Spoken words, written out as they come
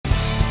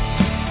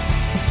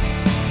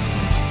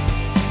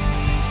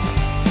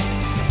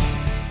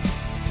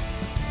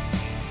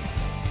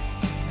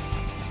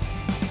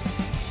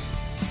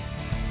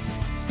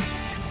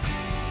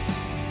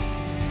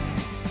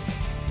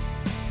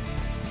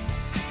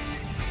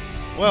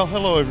Well,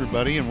 hello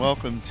everybody, and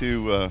welcome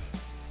to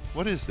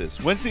what is this?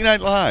 Wednesday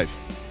Night Live.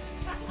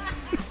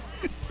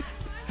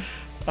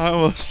 I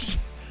almost,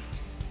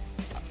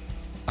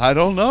 I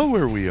don't know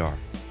where we are,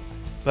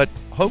 but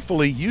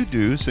hopefully you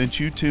do, since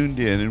you tuned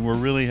in, and we're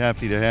really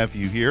happy to have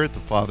you here at the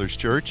Father's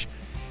Church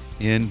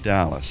in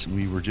Dallas.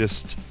 We were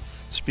just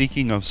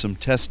speaking of some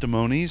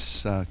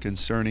testimonies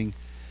concerning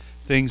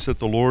things that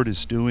the Lord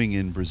is doing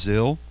in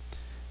Brazil,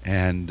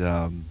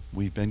 and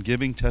we've been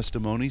giving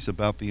testimonies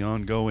about the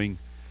ongoing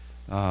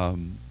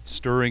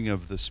stirring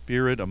of the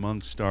Spirit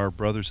amongst our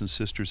brothers and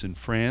sisters in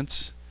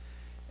France.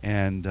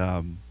 And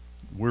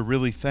we're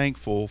really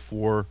thankful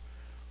for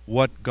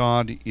what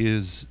God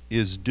is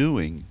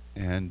doing.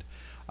 And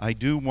I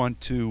do want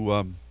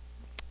to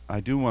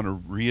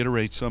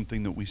reiterate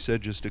something that we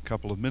said just a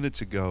couple of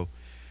minutes ago.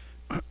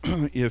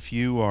 If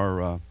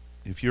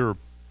you're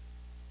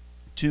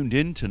tuned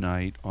in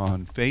tonight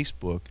on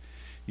Facebook,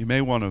 you may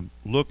want to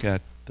look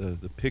at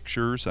the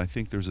pictures. I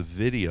think there's a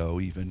video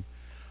even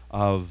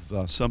of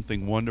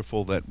something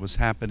wonderful that was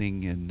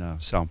happening in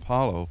Sao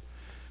Paulo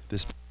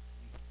this,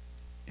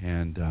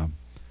 and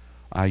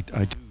I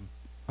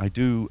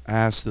do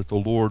ask that the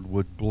Lord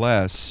would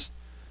bless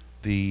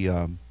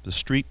the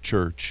street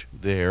church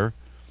there,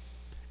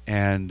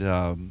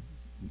 and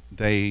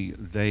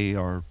they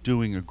are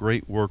doing a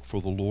great work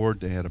for the Lord.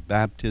 They had a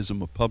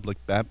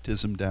public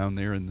baptism down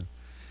there in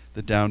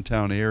the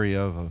downtown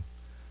area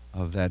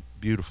of that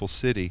beautiful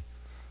city.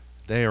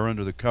 They are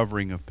under the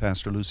covering of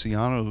Pastor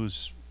Luciano,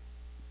 who's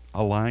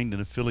aligned and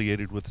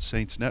affiliated with the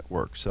Saints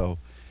Network. So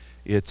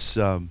it's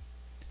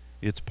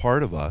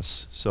part of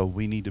us. So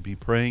we need to be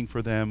praying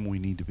for them. We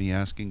need to be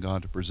asking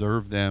God to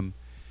preserve them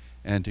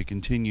and to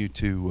continue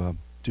to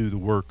do the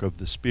work of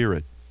the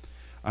Spirit.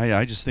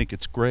 I just think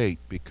it's great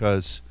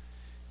because,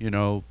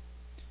 I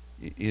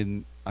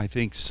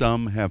think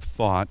some have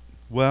thought,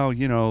 well,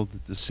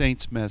 the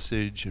Saints'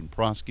 message and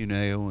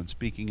proskuneo and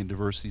speaking in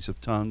diversities of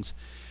tongues,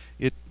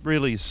 it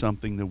really is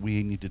something that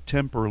we need to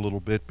temper a little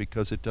bit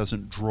because it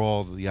doesn't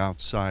draw the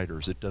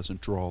outsiders. It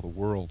doesn't draw the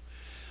world.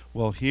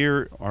 Well,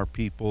 here are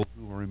people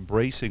who are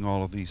embracing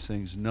all of these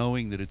things,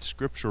 knowing that it's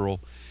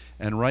scriptural,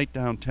 and right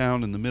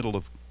downtown in the middle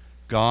of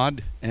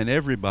God and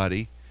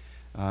everybody,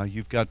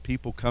 you've got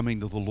people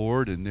coming to the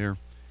Lord, and they're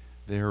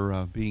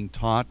being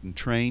taught and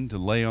trained to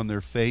lay on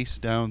their face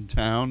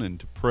downtown and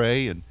to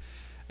pray, and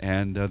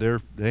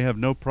they have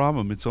no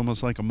problem. It's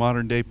almost like a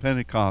modern-day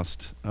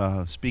Pentecost,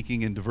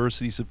 speaking in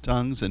diversities of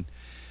tongues and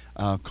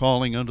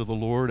calling unto the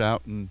Lord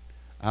out in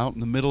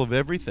the middle of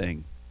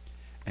everything.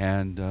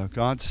 And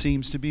God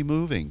seems to be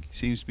moving,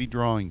 seems to be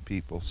drawing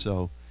people.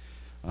 So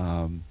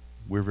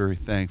we're very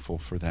thankful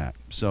for that.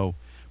 So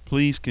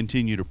please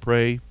continue to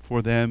pray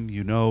for them.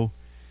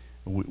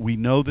 We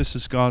know this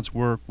is God's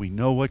work. We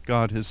know what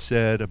God has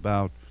said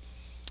about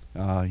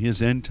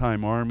His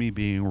end-time army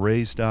being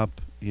raised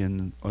up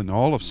in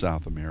all of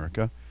South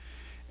America,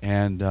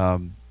 and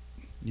I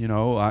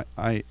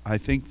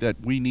think that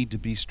we need to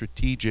be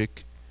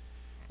strategic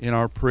in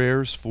our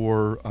prayers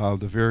for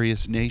the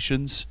various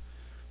nations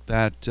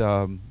that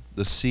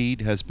the seed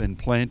has been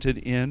planted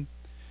in.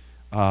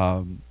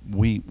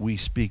 We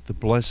speak the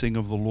blessing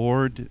of the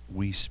Lord.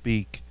 We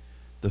speak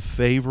the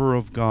favor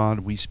of God.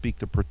 We speak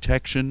the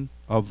protection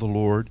of the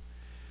Lord,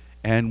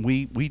 and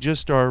we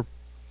just are.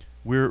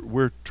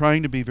 We're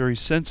trying to be very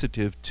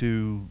sensitive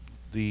to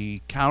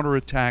the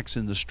counterattacks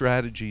and the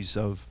strategies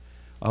of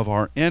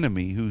our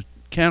enemy, who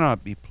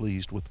cannot be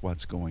pleased with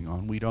what's going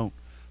on. We don't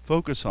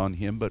focus on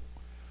him, but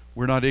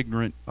we're not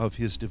ignorant of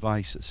his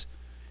devices.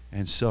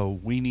 And so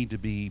we need to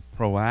be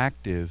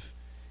proactive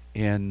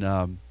in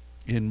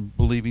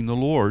believing the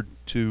Lord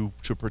to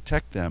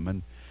protect them.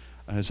 And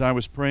as I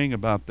was praying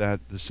about that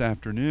this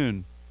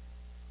afternoon,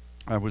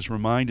 I was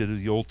reminded of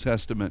the Old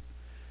Testament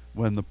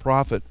when the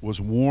prophet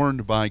was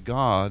warned by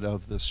God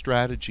of the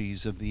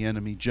strategies of the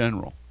enemy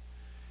general,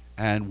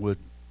 and would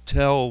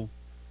tell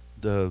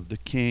the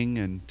king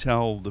and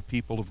tell the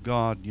people of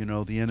God,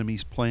 the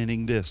enemy's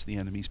planning this, the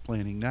enemy's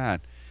planning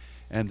that.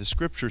 And the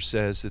scripture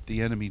says that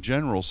the enemy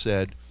general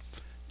said,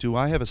 do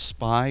I have a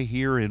spy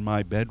here in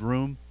my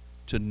bedroom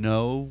to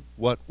know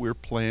what we're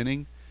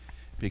planning?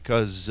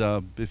 Because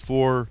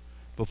before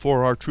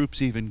our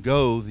troops even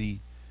go, the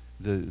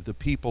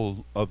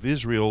people of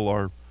Israel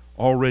are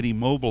already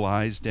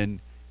mobilized and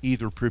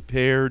either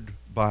prepared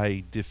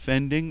by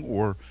defending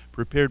or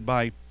prepared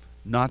by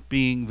not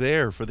being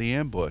there for the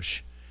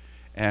ambush.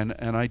 And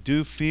I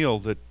do feel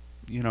that,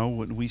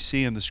 when we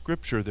see in the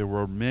scripture, there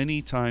were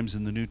many times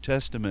in the New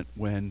Testament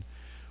when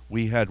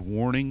we had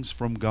warnings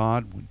from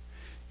God, when,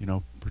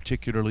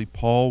 particularly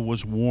Paul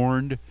was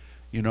warned,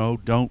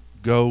 don't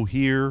go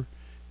here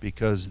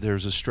because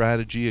there's a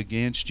strategy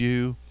against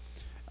you.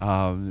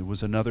 There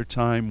was another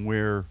time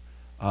where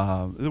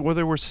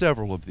there were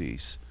several of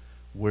these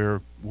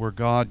where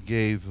God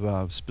gave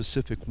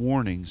specific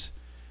warnings.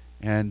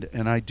 And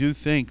I do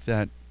think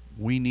that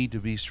we need to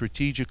be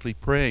strategically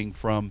praying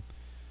from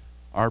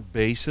our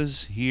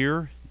bases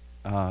here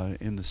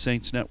in the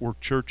Saints Network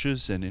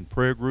churches and in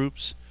prayer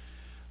groups,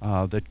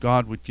 that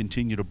God would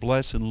continue to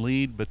bless and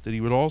lead, but that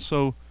he would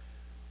also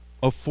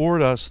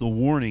afford us the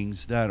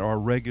warnings that are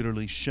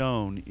regularly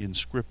shown in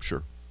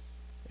Scripture.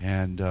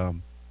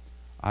 And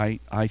I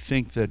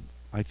think that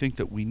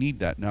we need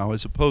that now,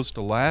 as opposed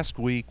to last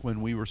week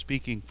when we were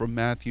speaking from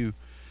Matthew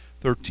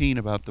 13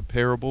 about the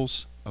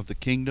parables of the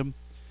kingdom,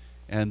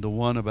 and the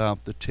one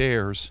about the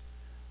tares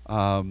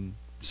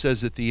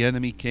says that the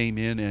enemy came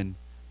in and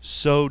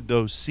sowed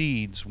those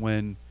seeds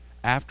when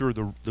after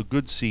the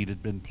good seed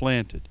had been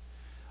planted.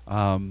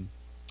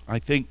 I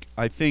think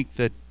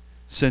that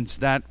since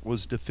that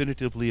was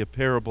definitively a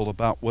parable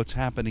about what's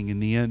happening in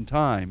the end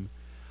time,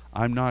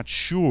 I'm not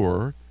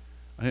sure.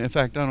 In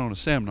fact, I don't want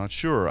to say I'm not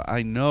sure.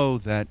 I know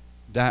that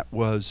that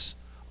was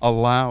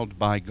allowed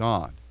by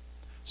God.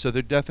 So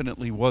there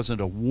definitely wasn't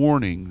a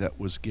warning that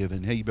was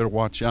given. Hey, you better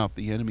watch out.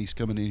 The enemy's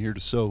coming in here to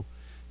sow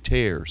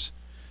tares.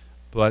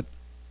 But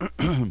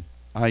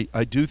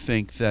I do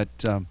think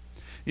that,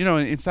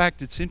 in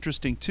fact, it's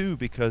interesting too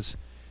because,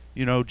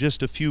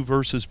 just a few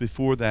verses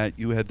before that,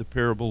 you had the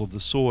parable of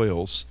the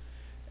soils,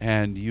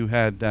 and you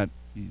had that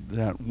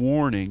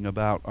warning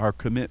about our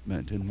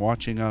commitment and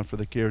watching out for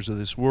the cares of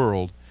this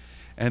world.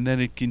 And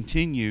then it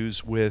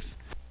continues with,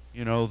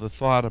 the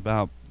thought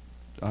about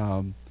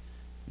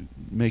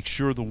make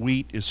sure the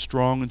wheat is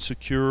strong and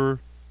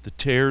secure. The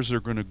tares are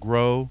going to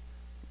grow.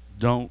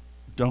 Don't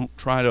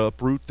try to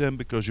uproot them,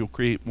 because you'll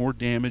create more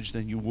damage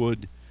than you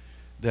would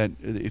that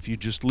if you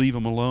just leave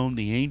them alone.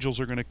 The angels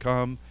are going to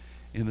come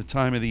in the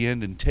time of the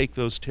end and take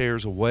those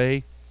tares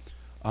away.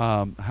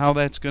 How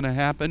that's going to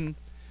happen,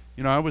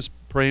 I was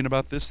praying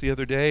about this the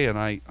other day, and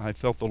I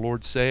felt the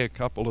Lord say a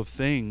couple of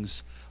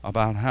things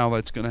about how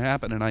that's going to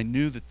happen, and I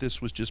knew that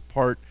this was just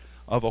part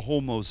of a whole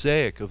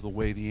mosaic of the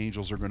way the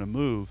angels are going to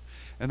move,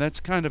 and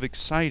that's kind of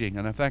exciting.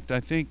 And in fact, I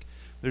think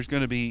there's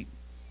going to be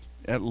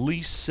at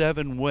least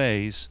 7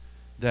 ways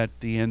that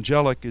the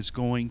angelic is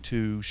going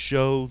to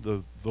show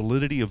the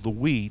validity of the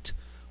wheat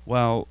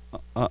while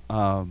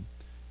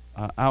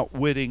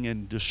outwitting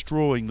and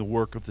destroying the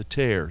work of the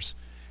tares.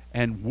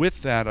 And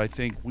with that, I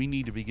think we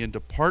need to begin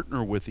to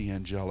partner with the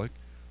angelic.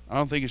 I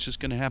don't think it's just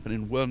going to happen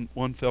in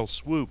one fell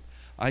swoop.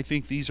 I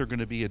think these are going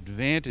to be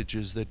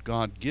advantages that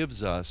God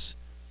gives us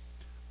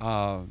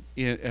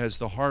as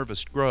the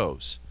harvest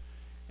grows,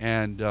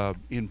 and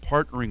in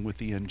partnering with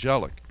the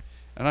angelic.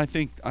 And I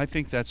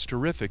think that's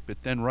terrific.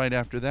 But then right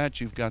after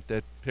that, you've got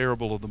that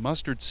parable of the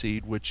mustard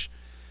seed, which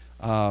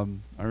I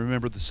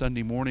remember the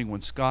Sunday morning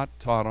when Scott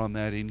taught on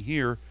that in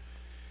here.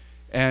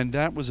 And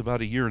that was about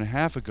 1.5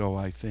 years ago,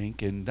 I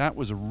think, and that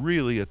was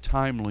really a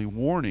timely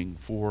warning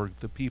for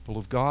the people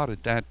of God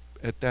at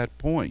that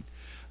point.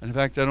 And in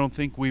fact, I don't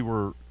think we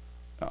were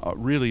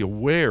really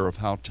aware of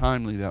how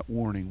timely that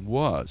warning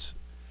was.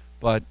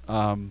 But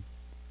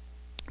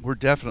we're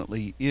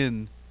definitely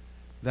in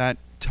that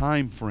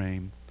time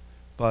frame.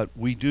 But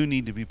we do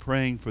need to be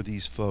praying for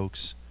these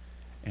folks,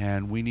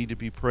 and we need to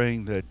be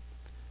praying that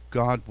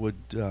God would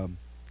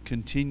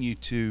continue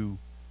to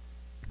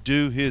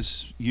do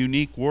his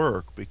unique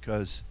work,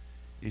 because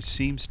it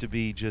seems to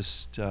be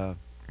just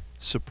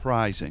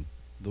surprising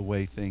the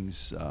way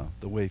things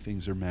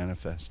are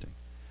manifesting.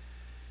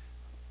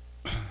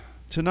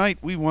 Tonight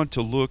we want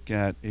to look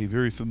at a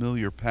very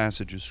familiar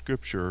passage of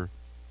Scripture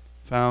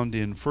found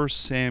in 1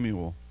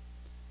 Samuel,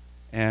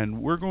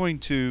 and we're going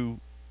to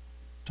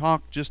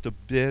talk just a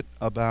bit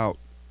about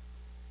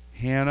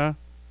Hannah,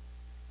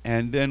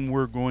 and then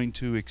we're going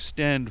to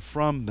extend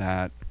from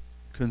that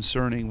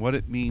concerning what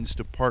it means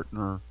to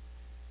partner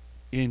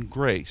in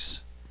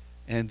grace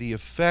and the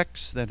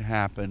effects that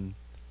happen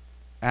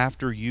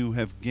after you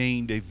have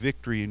gained a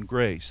victory in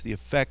grace, the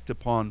effect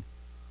upon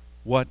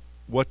what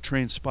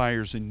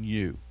transpires in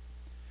you.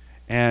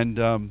 And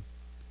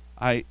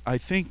I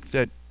think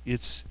that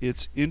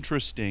it's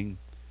interesting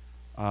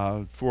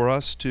for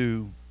us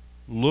to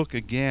look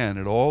again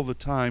at all the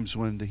times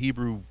when the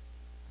Hebrew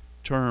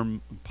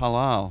term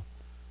palal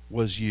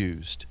was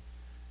used.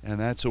 And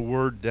that's a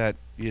word that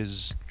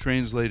is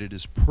translated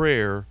as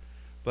prayer,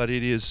 but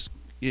it is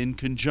in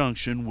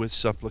conjunction with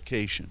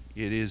supplication.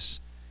 It is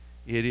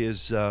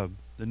the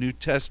New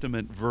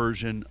Testament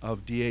version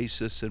of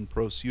diesis and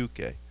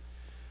proseuche.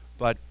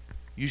 But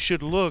you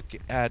should look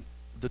at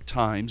the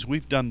times.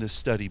 We've done this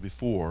study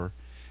before,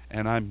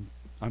 and I'm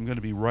going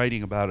to be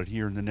writing about it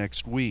here in the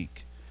next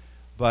week.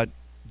 But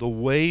the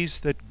ways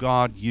that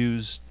God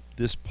used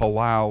this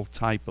palal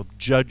type of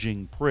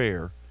judging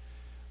prayer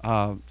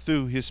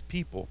through his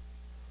people.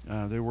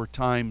 There were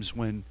times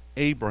when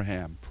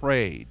Abraham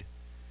prayed,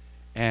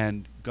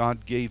 and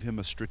God gave him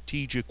a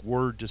strategic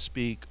word to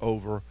speak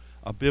over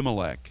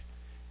Abimelech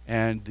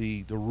and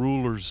the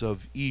rulers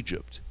of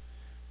Egypt.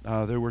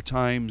 There were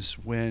times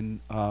when,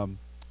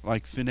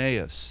 like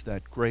Phinehas,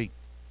 that great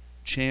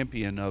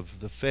champion of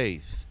the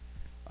faith,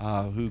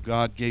 who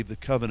God gave the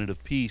covenant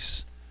of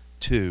peace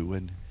to,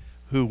 and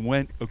who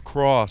went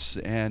across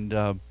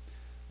and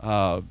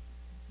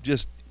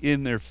just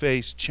in their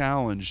face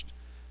challenged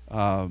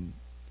the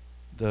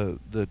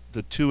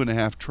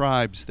 2.5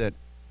 tribes that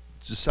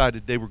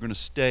decided they were going to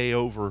stay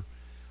over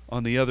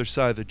on the other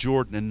side of the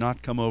Jordan and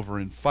not come over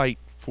and fight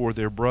for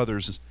their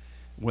brothers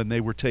when they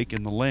were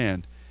taking the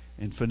land.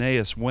 And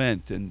Phinehas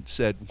went and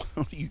said,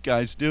 "What are you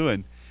guys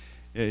doing?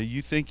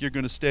 You think you're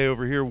going to stay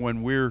over here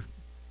when we're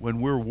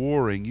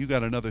warring? You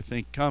got another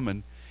thing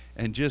coming."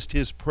 And just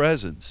his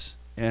presence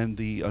and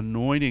the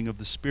anointing of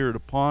the Spirit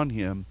upon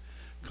him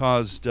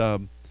caused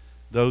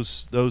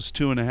those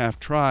 2.5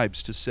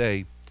 tribes to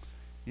say,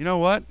 "You know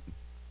what?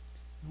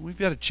 We've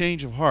got a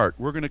change of heart.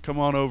 We're going to come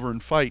on over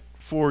and fight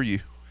for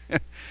you."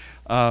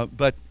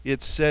 But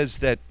it says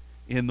that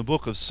in the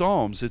book of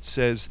Psalms, it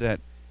says that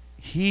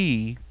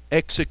he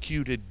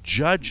executed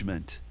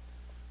judgment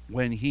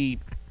when he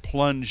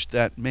plunged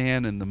that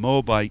man and the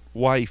Moabite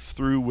wife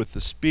through with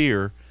the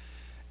spear.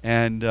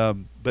 And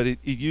but it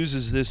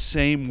uses this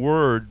same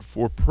word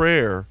for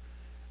prayer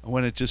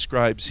when it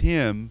describes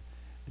him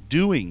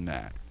doing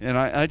that. And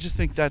I just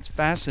think that's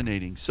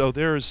fascinating. So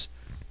there's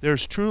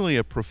truly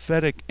a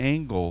prophetic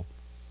angle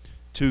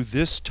to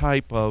this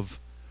type of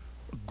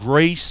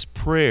grace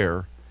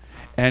prayer,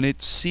 and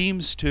it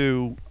seems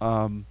to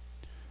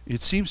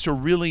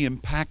really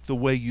impact the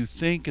way you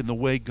think and the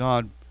way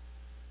God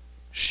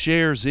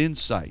shares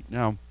insight.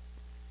 Now,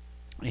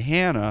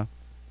 Hannah,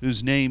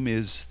 whose name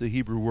is the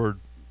Hebrew word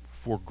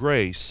for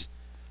grace,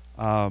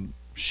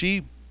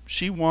 she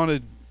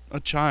wanted a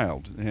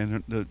child,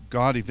 and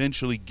God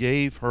eventually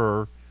gave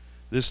her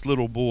this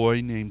little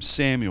boy named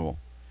Samuel.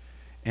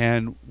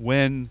 And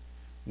when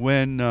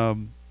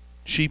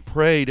she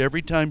prayed,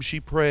 every time she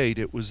prayed,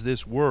 it was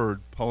this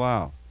word,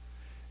 palau.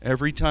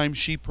 Every time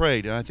she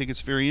prayed, and I think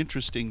it's very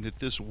interesting that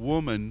this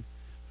woman,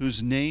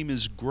 whose name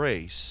is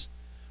Grace,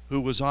 who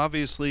was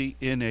obviously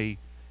in a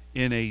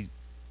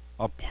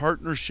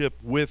partnership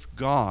with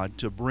God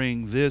to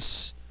bring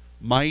this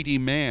mighty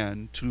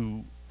man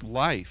to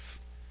life,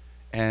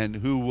 and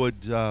who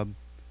would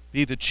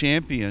be the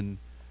champion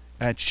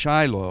at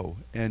Shiloh,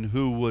 and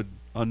who would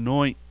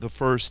anoint the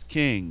first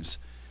kings,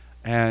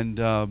 and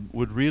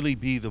would really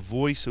be the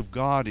voice of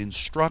God in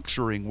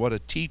structuring what a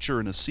teacher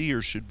and a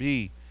seer should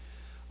be.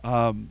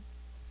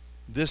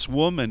 This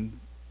woman,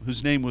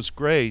 whose name was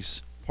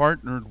Grace,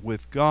 partnered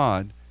with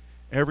God.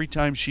 Every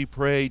time she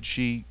prayed,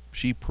 she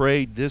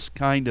prayed this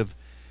kind of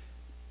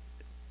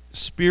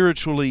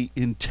spiritually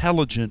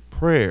intelligent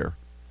prayer,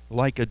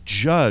 like a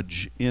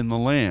judge in the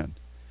land.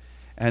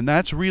 And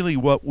that's really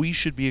what we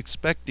should be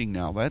expecting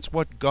now. That's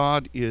what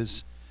God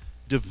is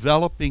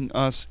developing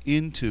us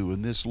into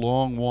in this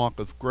long walk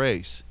of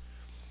grace.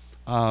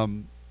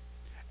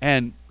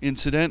 And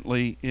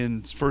incidentally,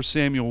 in 1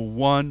 Samuel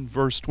 1,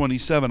 verse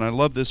 27, I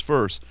love this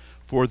verse.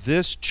 "For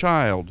this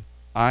child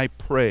I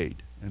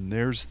prayed," and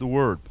there's the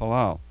word,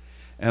 palau,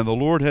 "and the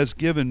Lord has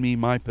given me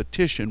my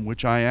petition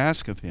which I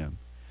ask of him.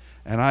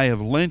 And I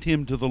have lent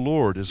him to the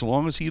Lord. As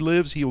long as he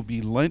lives, he will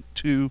be lent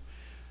to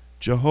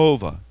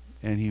Jehovah."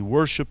 And he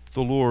worshiped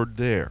the Lord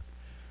there.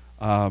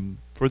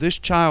 For this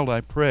child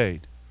I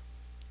prayed.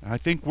 I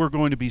think we're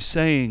going to be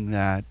saying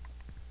that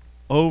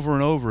over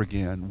and over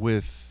again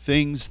with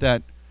things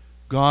that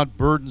God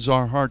burdens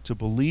our heart to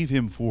believe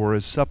him for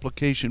as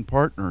supplication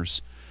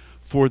partners.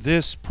 For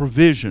this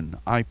provision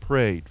I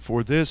prayed.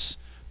 For this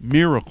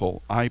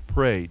miracle I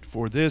prayed.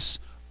 For this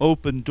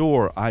open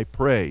door I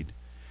prayed.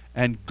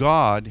 And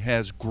God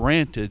has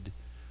granted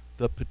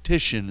the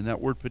petition. And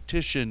that word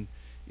petition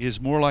is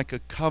more like a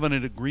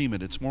covenant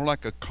agreement. It's more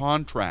like a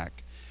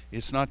contract.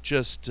 It's not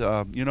just,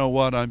 you know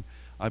what,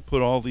 I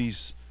put all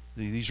these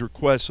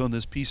requests on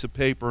this piece of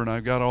paper, and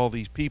I've got all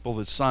these people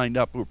that signed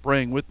up who are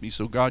praying with me,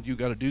 so God, you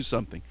got to do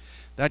something.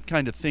 That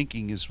kind of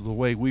thinking is the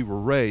way we were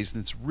raised,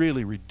 and it's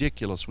really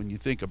ridiculous when you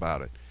think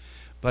about it.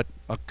 But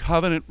a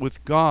covenant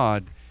with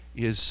God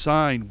is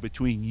signed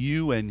between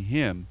you and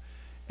him,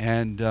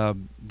 and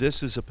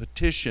this is a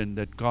petition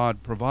that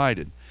God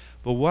provided.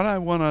 But what I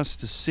want us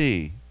to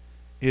see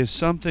is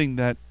something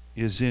that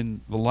is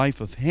in the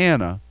life of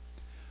Hannah,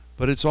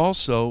 but it's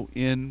also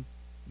in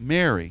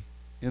Mary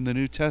in the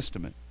New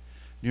Testament.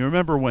 You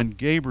remember when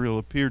Gabriel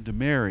appeared to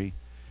Mary,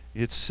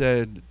 it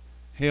said,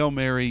 "Hail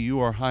Mary, you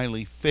are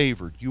highly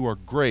favored, you are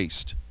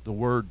graced." The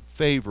word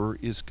favor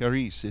is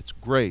charis, it's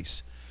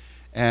grace.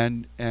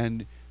 And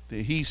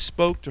he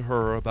spoke to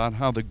her about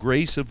how the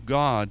grace of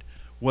God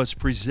was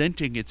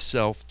presenting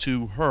itself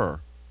to her.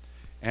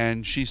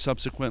 And she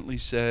subsequently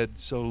said,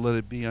 "So let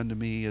it be unto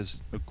me as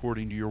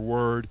according to your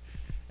word."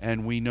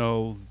 And we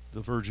know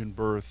the virgin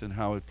birth and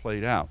how it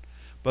played out.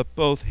 But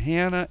both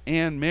Hannah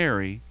and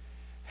Mary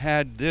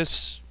had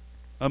this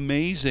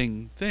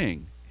amazing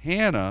thing.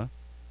 Hannah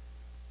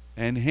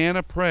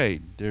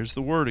prayed, there's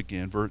the word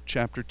again,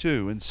 chapter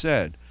 2, and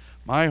said,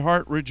 "My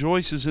heart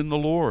rejoices in the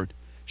Lord."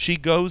 She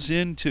goes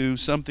into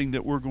something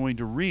that we're going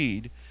to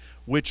read,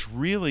 which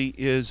really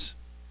is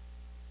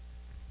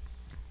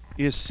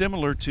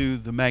similar to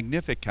the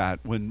Magnificat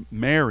when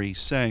Mary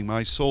sang,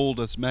 "My soul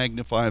doth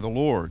magnify the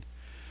Lord."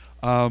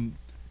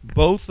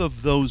 Both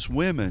of those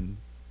women,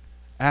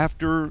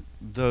 after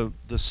the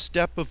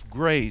step of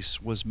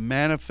grace was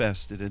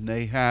manifested and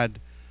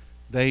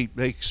they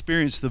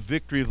experienced the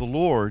victory of the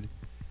Lord,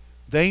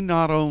 they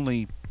not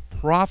only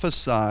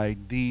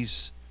prophesied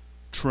these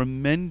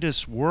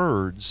tremendous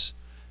words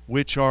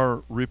which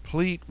are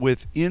replete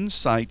with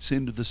insights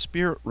into the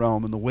spirit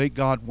realm and the way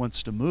God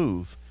wants to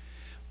move.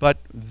 But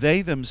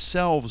they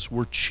themselves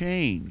were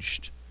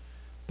changed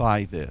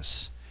by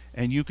this.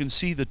 And you can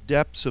see the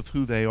depths of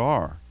who they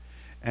are.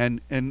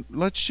 And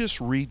let's just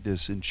read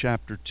this in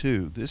chapter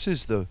 2. This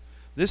is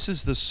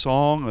the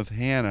song of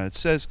Hannah. It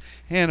says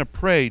Hannah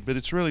prayed, but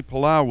it's really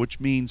Palau, which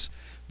means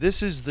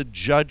this is the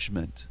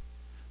judgment.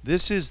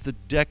 This is the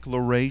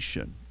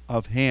declaration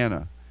of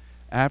Hannah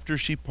after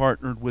she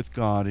partnered with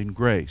God in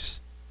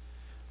grace.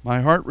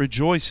 My heart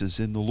rejoices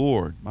in the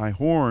Lord. My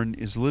horn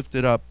is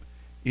lifted up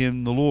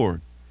in the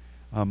Lord.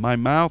 My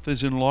mouth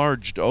is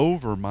enlarged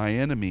over my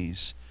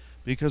enemies,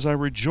 because I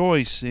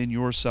rejoice in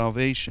your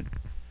salvation.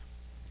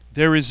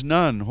 There is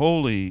none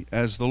holy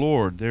as the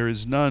Lord. There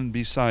is none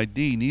beside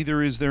thee,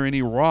 neither is there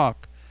any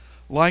rock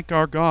like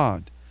our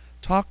God.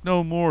 Talk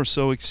no more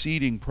so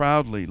exceeding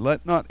proudly.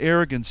 Let not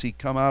arrogancy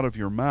come out of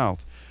your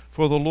mouth.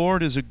 For the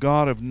Lord is a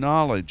God of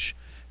knowledge,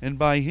 and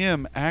by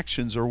him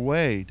actions are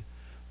weighed.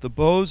 The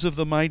bows of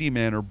the mighty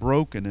man are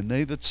broken, and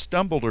they that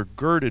stumbled are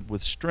girded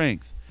with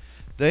strength.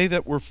 They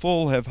that were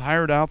full have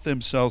hired out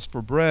themselves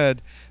for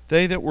bread.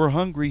 They that were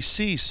hungry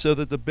cease, so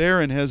that the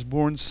barren has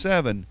borne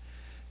 7.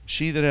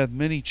 She that hath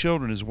many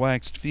children is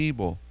waxed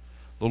feeble.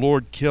 The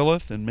Lord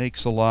killeth and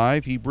makes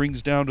alive. He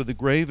brings down to the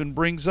grave and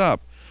brings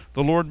up.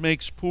 The Lord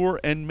makes poor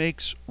and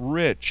makes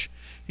rich.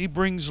 He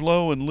brings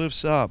low and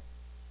lifts up.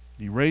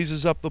 He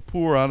raises up the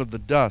poor out of the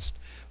dust,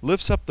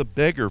 lifts up the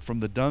beggar from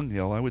the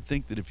dunghill. I would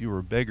think that if you were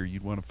a beggar,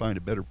 you'd want to find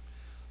a better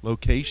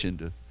location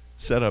to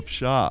set up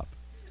shop.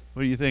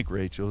 What do you think,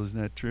 Rachel? Isn't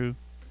that true?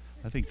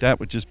 I think that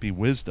would just be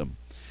wisdom.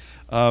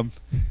 I'm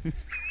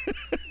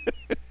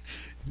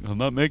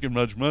not making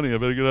much money. I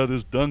better get out of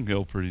this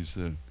dunghill pretty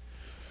soon.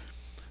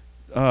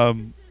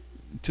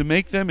 To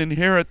make them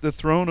inherit the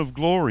throne of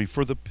glory.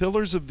 For the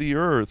pillars of the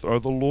earth are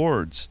the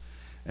Lord's,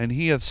 and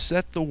he hath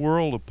set the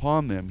world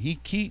upon them.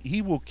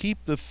 He will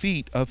keep the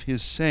feet of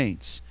his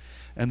saints,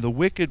 and the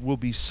wicked will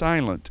be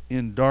silent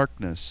in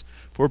darkness.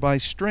 For by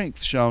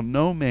strength shall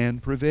no man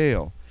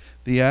prevail.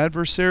 The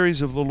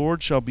adversaries of the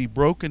Lord shall be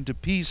broken to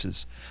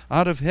pieces.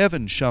 Out of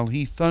heaven shall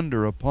he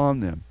thunder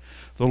upon them.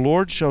 The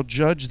Lord shall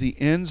judge the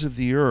ends of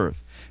the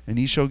earth, and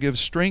he shall give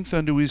strength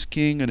unto his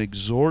king, and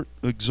exalt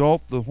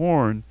the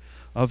horn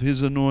of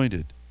his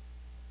anointed.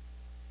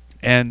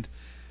 And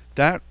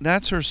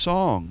that's her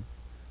song.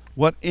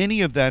 What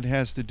any of that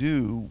has to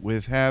do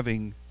with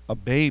having a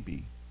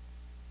baby,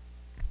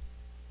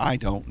 I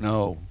don't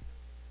know.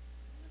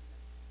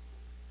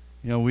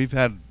 You know, we've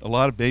had a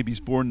lot of babies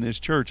born in this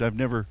church. I've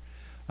never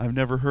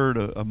heard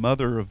a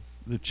mother of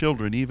the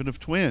children, even of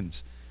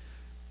twins,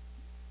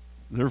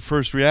 their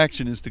first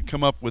reaction is to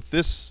come up with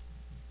this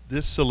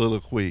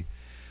soliloquy.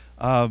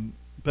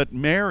 But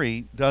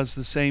Mary does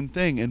the same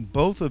thing, and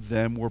both of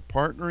them were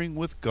partnering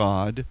with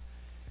God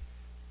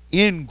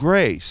in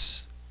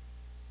grace.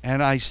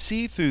 And I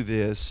see through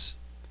this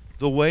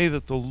the way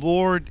that the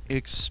Lord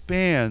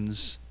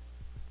expands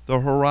the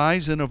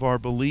horizon of our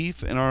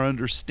belief and our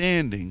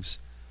understandings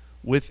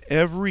with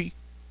every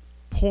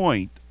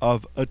point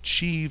of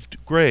achieved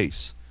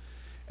grace.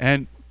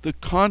 And the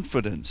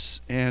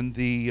confidence and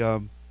the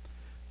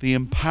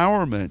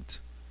empowerment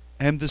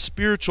and the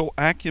spiritual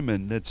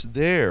acumen that's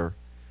there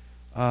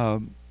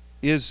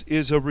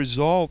is a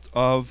result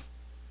of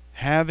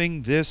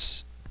having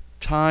this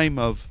time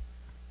of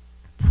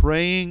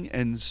praying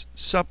and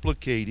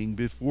supplicating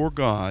before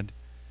God.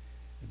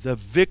 The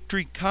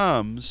victory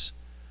comes,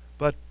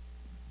 but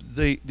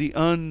the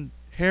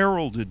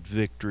unheralded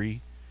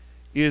victory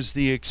is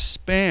the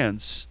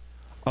expanse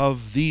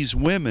of these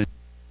women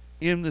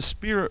in the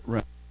spirit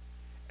realm,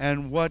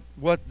 and what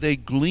they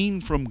glean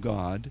from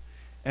God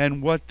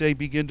and what they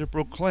begin to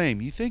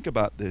proclaim. You think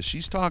about this.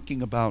 She's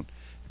talking about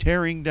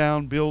tearing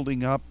down,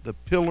 building up the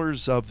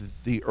pillars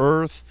of the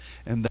earth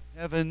and the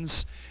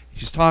heavens.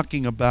 He's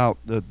talking about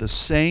the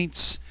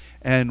saints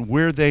and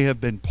where they have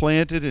been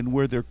planted and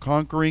where they're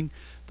conquering.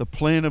 The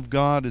plan of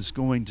God is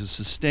going to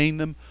sustain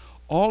them.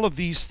 All of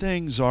these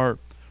things are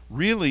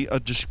really a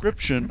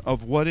description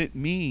of what it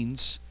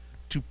means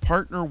to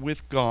partner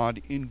with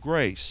God in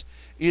grace.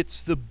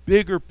 It's the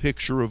bigger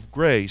picture of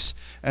grace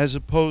as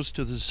opposed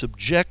to the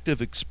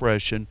subjective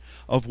expression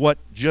of what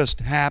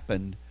just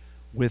happened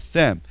with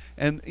them.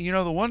 And you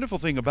know, the wonderful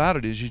thing about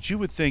it is that you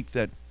would think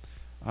that,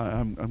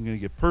 I'm going to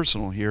get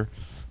personal here,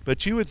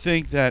 but you would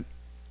think that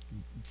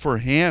for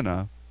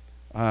Hannah,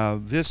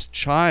 this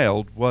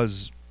child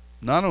was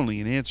not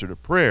only an answer to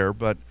prayer,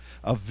 but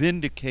a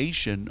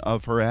vindication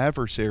of her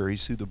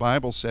adversaries who the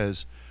Bible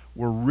says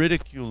were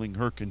ridiculing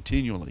her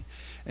continually.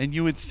 And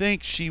you would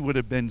think she would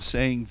have been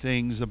saying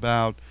things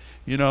about,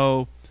 you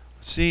know,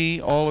 see,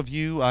 all of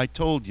you, I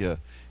told you,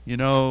 you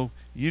know,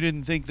 you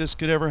didn't think this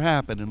could ever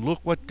happen, and look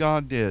what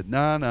God did.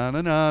 Na, na,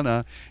 na, na,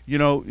 na. You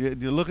know,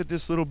 you look at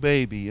this little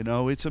baby, you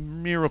know, it's a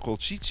miracle.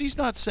 She's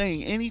not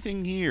saying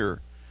anything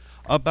here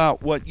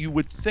about what you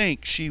would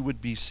think she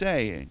would be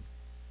saying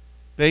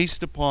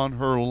based upon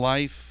her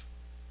life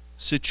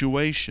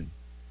situation.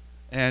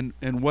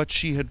 and what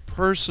she had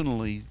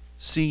personally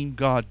seen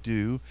God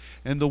do,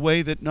 and the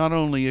way that not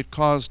only it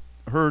caused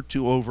her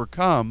to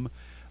overcome,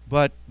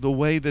 but the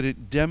way that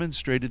it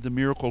demonstrated the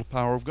miracle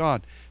power of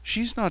God.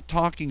 She's not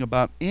talking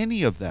about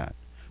any of that,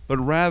 but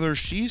rather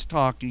she's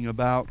talking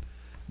about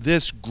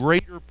this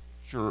greater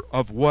picture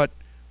of what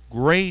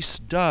grace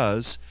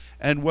does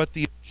and what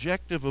the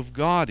objective of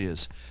God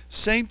is.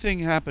 Same thing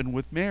happened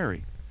with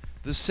Mary.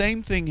 The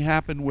same thing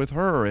happened with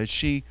her as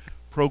she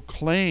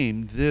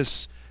proclaimed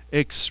this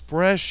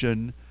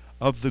expression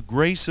of the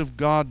grace of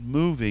God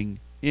moving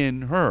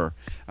in her.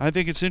 I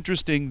think it's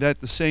interesting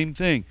that the same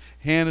thing.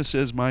 Hannah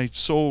says, my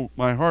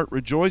heart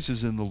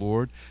rejoices in the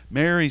Lord.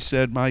 Mary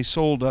said, my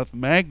soul doth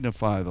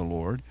magnify the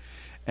Lord.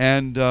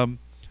 And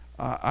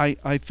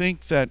I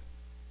think that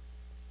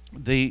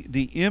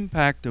the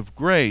impact of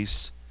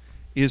grace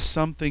is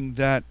something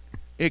that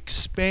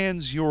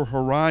expands your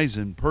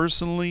horizon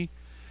personally.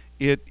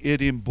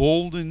 It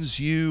emboldens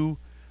you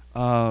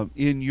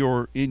in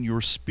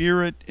your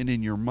spirit and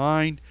in your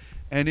mind,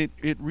 and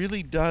it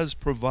really does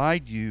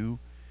provide you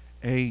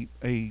a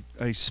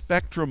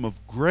spectrum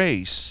of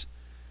grace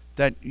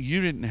that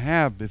you didn't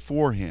have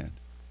beforehand.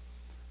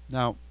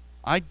 Now,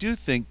 I do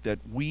think that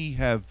we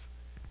have,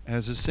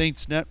 as a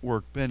Saints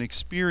Network, been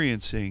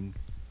experiencing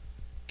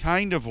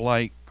kind of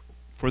like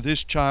For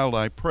This Child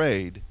I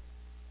Prayed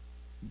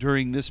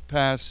during this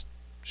past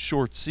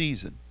short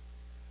season.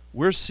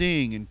 We're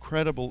seeing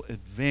incredible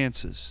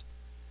advances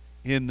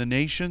in the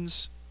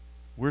nations.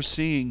 We're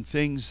seeing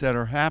things that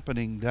are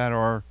happening that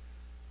are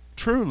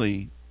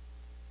truly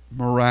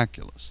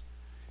miraculous.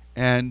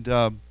 And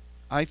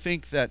I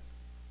think that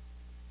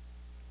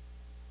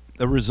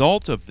the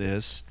result of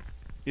this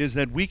is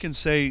that we can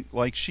say,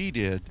 like she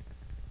did,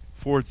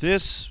 for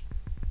this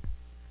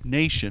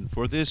nation,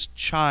 for this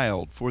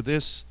child, for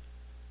this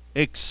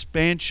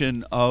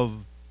expansion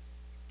of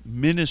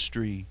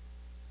ministry,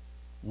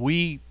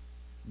 we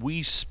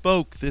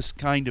spoke this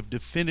kind of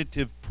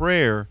definitive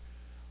prayer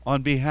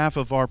on behalf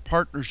of our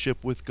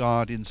partnership with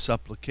God in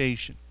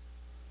supplication.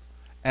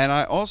 And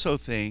I also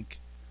think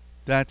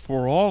that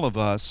for all of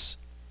us,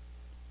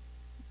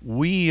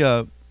 we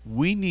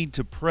need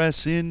to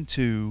press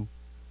into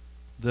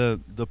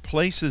the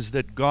places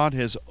that God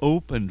has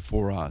opened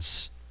for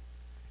us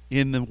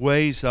in the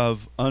ways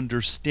of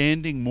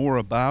understanding more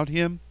about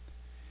Him,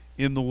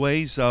 in the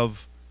ways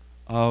of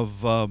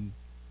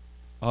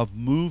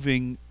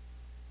moving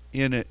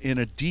in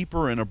a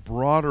deeper and a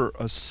broader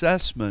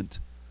assessment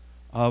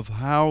of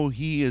how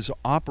He is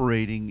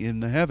operating in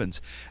the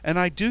heavens. And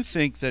I do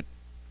think that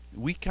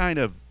we kind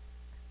of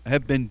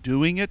have been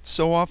doing it.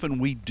 So often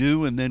we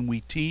do, and then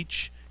we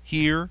teach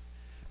here,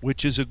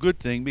 which is a good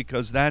thing,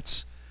 because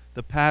that's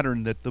the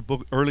pattern that the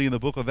book early in the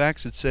book of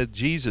Acts it said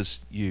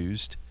Jesus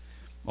used,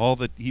 all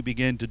that He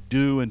began to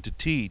do and to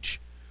teach.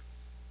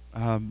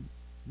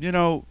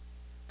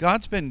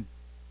 God's been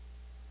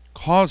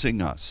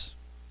causing us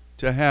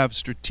to have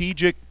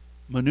strategic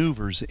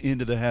maneuvers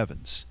into the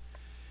heavens.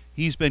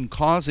 He's been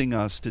causing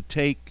us to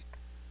take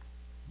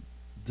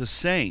the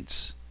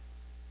saints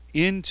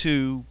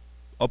into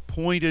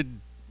appointed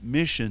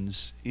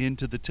missions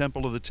into the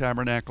temple of the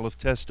tabernacle of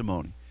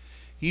testimony.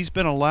 He's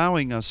been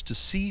allowing us to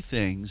see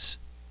things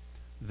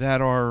that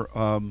are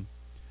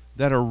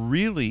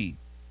really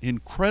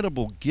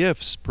incredible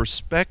gifts,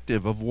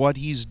 perspective of what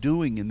He's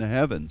doing in the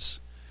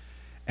heavens.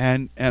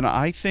 And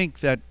I think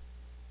that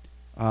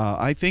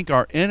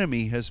our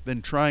enemy has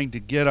been trying to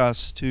get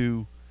us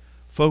to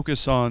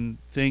focus on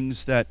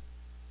things that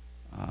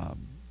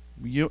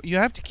you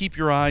have to keep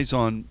your eyes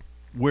on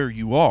where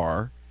you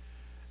are,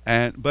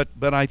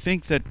 but I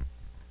think that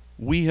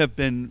we have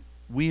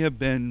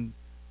been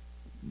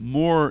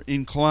more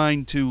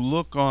inclined to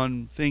look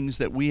on things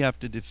that we have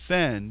to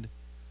defend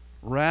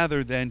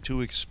rather than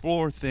to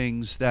explore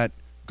things that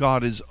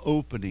God is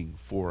opening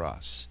for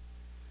us.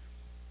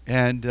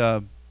 And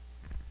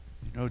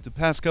the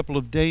past couple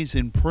of days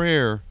in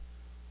prayer,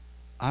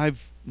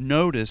 I've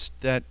noticed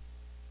that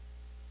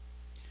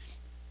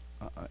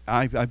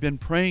I've been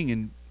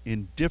praying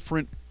in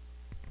different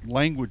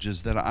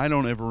languages that I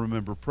don't ever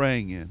remember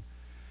praying in.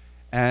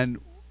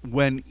 And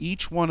when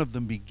each one of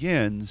them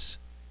begins,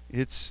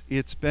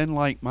 it's been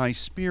like my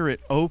spirit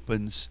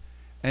opens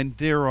and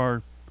there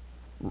are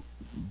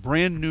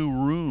brand new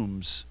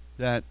rooms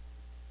that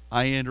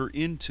I enter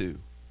into.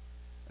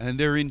 And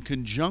they're in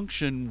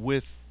conjunction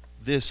with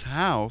this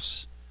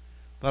house,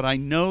 but I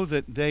know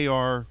that they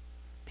are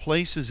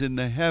places in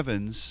the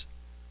heavens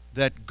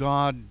that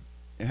God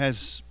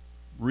has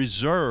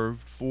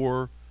reserved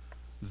for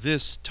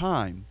this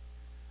time.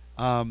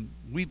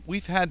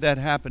 We've had that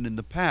happen in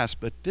the past,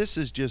 but this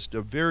is just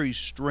a very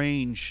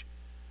strange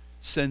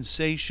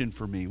sensation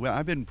for me. Well,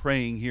 I've been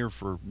praying here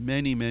for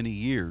many, many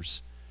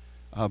years,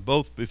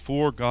 both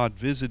before God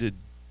visited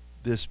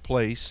this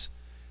place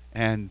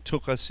and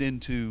took us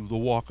into the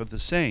walk of the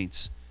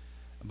saints.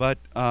 But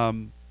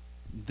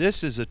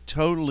this is a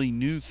totally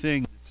new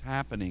thing that's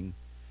happening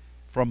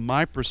from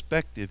my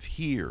perspective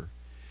here.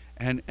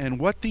 And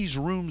what these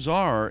rooms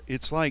are,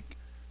 it's like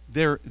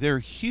they're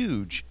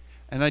huge,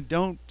 and I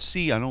don't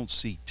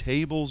see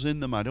tables in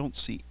them. I don't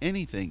see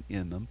anything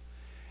in them.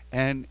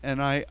 And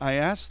I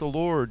asked the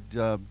Lord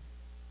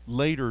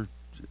later,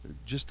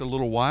 just a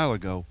little while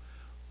ago,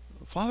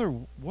 Father,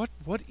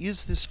 what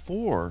is this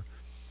for?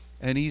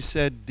 And he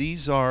said,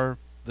 these are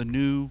the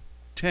new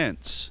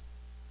tents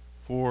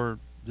for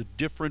the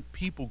different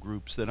people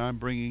groups that I'm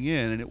bringing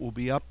in, and it will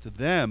be up to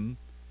them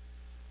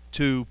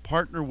to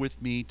partner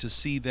with me to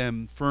see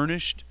them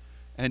furnished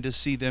and to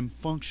see them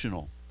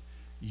functional.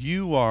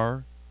 You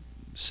are,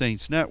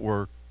 Saints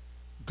Network,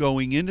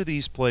 going into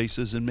these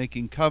places and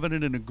making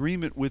covenant and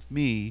agreement with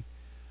me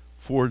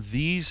for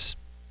these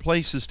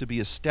places to be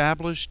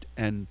established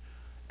and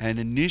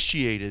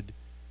initiated,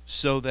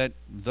 so that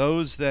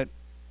those that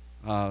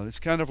it's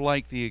kind of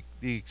like the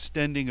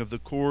extending of the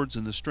cords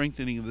and the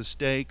strengthening of the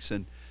stakes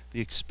and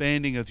the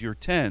expanding of your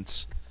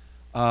tents.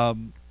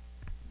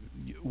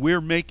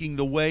 We're making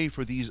the way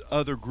for these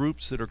other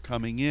groups that are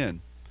coming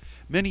in.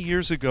 Many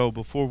years ago,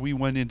 before we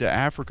went into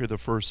Africa the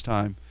first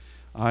time,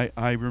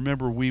 I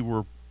remember we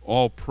were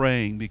all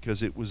praying,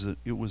 because it was a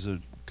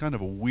kind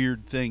of a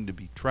weird thing to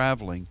be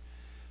traveling,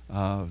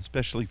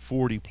 especially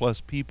 40 plus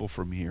people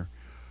from here.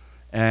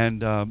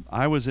 And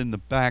I was in the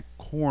back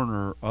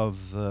corner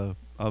of the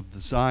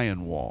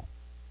Zion Wall,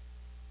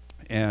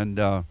 and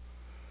the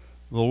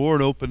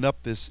Lord opened up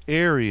this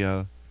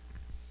area,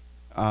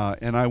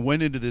 and I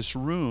went into this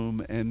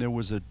room, and there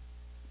was a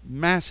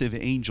massive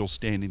angel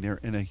standing there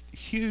and a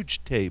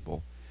huge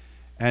table,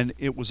 and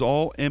it was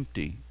all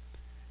empty.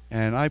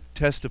 And I've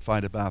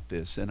testified about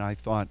this, and I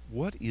thought,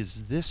 what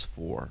is this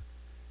for?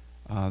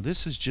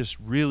 This is just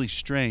really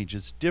strange.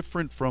 It's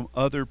different from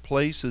other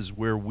places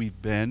where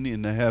we've been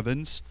in the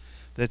heavens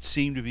that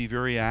seem to be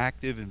very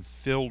active and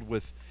filled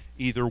with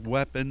either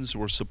weapons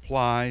or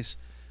supplies.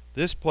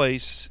 This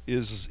place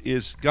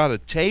is got a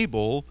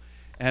table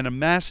and a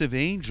massive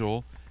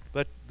angel,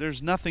 but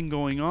there's nothing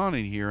going on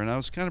in here. And I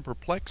was kind of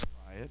perplexed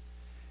by it,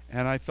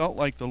 and I felt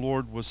like the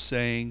Lord was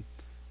saying,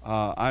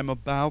 I'm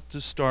about to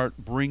start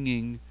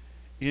bringing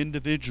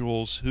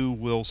individuals who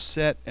will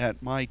sit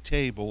at my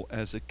table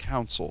as a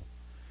council,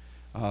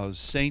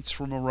 saints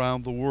from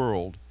around the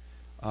world,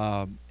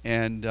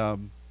 and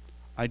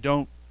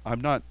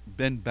I've not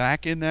been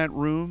back in that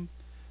room,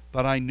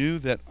 but I knew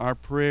that our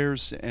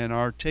prayers and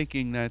our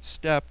taking that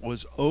step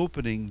was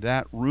opening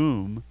that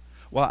room.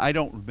 Well, I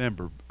don't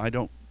remember. I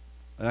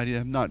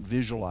have not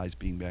visualized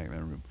being back in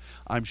that room.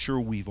 I'm sure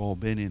we've all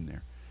been in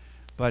there,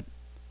 but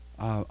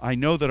I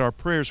know that our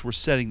prayers were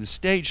setting the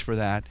stage for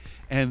that,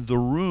 and the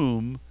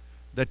room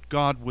that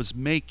God was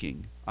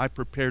making. I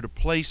prepared a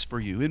place for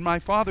you in my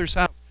Father's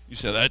house. You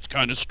say, that's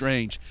kind of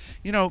strange.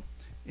 You know,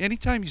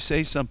 anytime you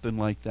say something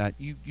like that,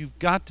 you've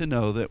got to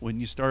know that when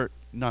you start,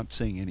 not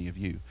saying any of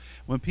you,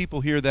 when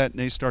people hear that and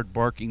they start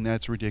barking,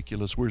 that's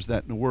ridiculous, where's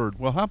that in the Word?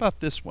 Well, how about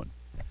this one?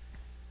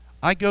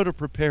 I go to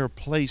prepare a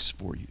place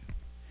for you.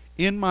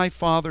 In my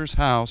Father's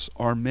house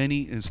are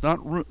many, it's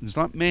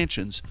not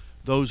mansions,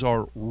 those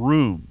are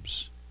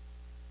rooms.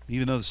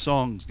 Even though the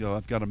songs go,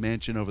 I've got a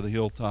mansion over the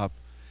hilltop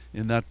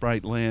in that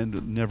bright land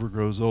that never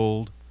grows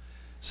old.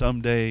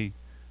 Someday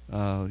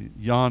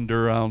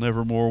yonder I'll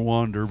never more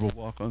wander, but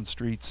walk on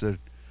streets that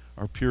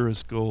are pure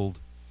as gold.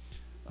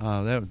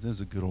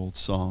 That's a good old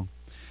song.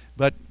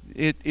 But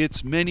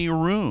it's many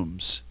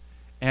rooms.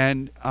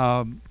 And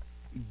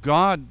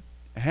God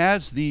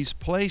has these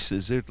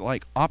places. They're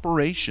like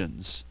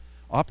operation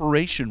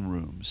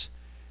rooms.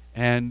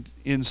 And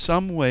in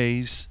some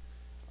ways,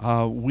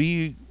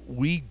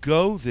 we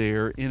go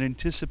there in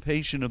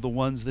anticipation of the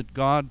ones that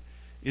God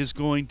is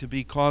going to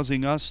be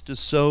causing us to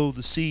sow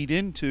the seed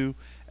into,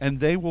 and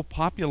they will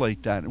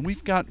populate that. And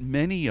we've got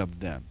many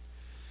of them.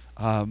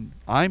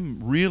 I'm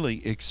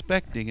really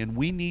expecting, and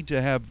we need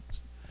to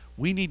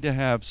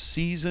have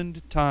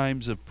seasoned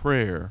times of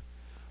prayer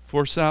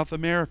for South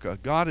America.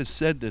 God has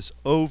said this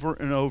over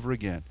and over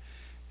again.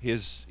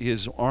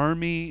 His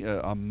army,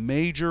 a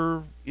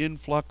major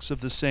influx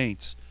of the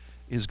saints,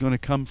 is going to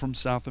come from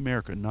South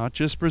America, not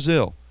just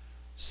Brazil,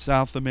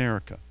 South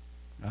America.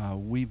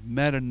 We've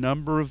met a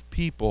number of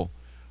people,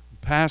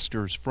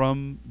 pastors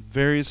from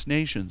various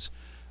nations.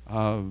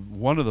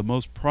 One of the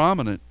most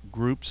prominent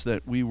groups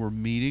that we were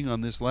meeting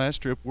on this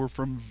last trip were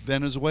from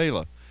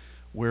Venezuela,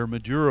 where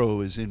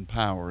Maduro is in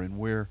power, and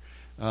where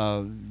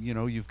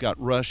you've got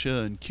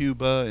Russia and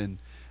Cuba,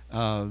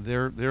 and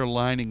they're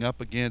lining up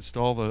against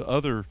all the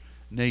other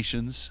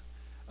nations,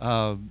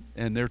 and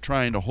they're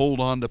trying to hold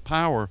on to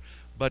power.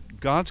 But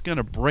God's going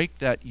to break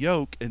that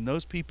yoke, and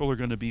those people are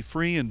going to be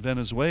free in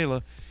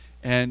Venezuela,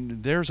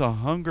 and there's a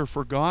hunger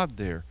for God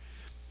there.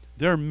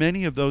 There are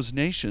many of those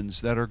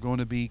nations that are going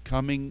to be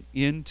coming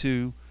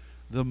into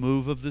the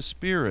move of the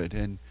Spirit,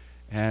 and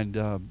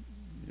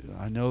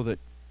I know that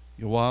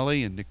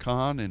Yawali and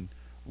Nikan and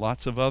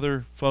lots of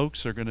other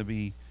folks are going to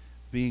be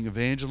being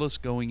evangelists,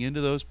 going into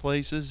those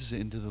places,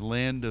 into the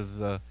land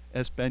of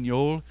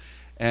Espanol,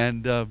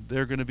 and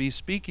they're going to be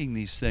speaking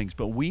these things.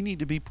 But we need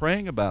to be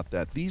praying about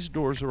that. These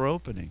doors are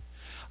opening.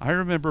 I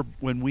remember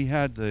when we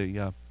had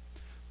the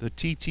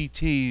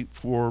TTT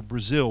for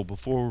Brazil,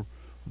 before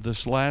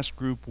this last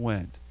group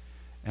went.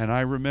 And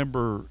I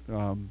remember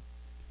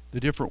the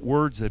different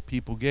words that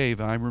people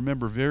gave. I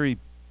remember very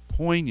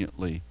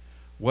poignantly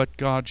what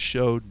God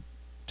showed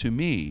to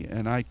me,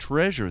 and I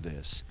treasure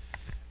this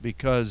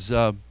because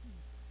of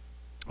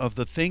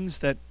the things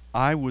that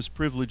I was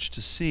privileged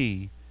to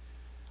see.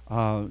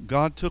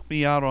 God took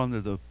me out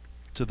onto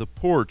the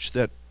porch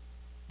that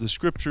the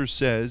Scripture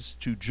says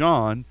to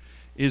John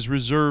is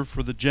reserved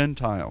for the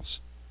Gentiles,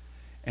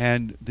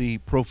 and the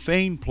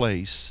profane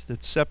place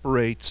that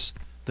separates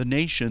the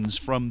nations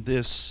from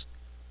this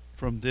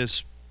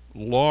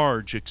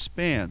large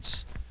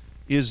expanse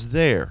is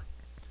there.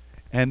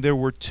 And there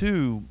were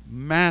two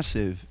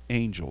massive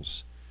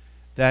angels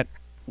that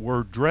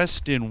were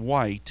dressed in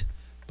white,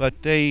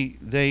 but they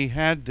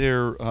had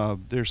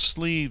their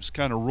sleeves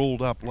kind of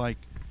rolled up like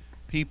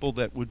people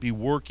that would be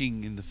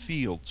working in the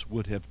fields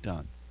would have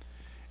done.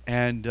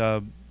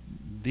 And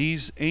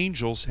these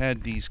angels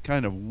had these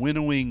kind of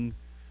winnowing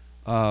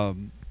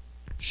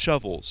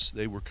shovels.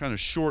 They were kind of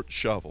short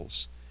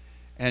shovels,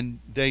 and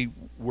they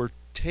were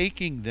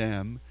taking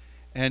them,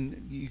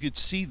 and you could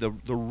see the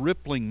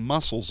rippling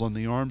muscles on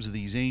the arms of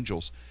these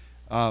angels.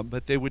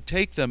 But they would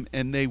take them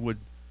and they would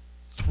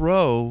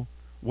throw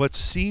what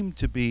seemed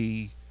to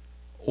be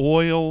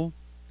oil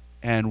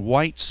and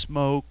white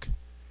smoke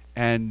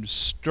and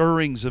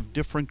stirrings of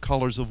different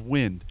colors of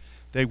wind.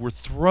 They were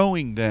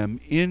throwing them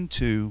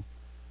into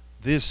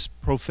this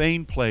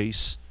profane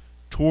place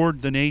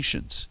toward the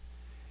nations.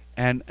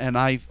 And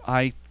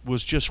I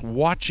was just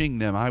watching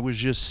them. I was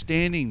just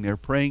standing there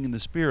praying in the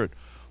Spirit,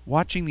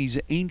 watching these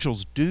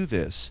angels do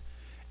this.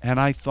 And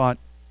I thought,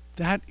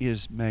 that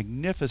is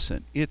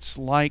magnificent. It's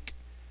like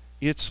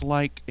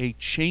a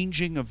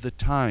changing of the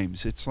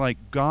times. It's like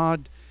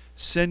God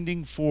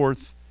sending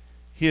forth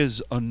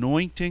His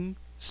anointing,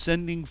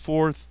 sending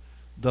forth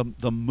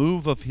the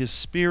move of His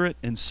Spirit,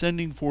 and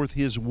sending forth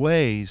His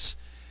ways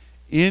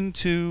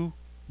into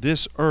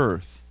this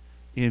earth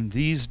in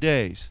these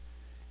days.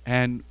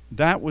 And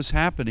that was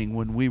happening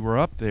when we were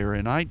up there,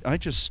 and I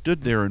just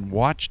stood there and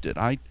watched it.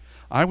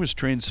 I was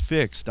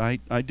transfixed. I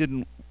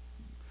didn't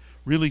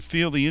really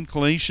feel the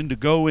inclination to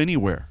go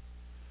anywhere.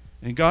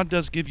 And God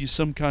does give you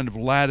some kind of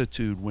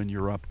latitude when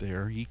you're up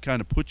there. He kind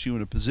of puts you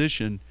in a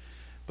position,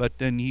 but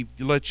then He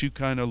lets you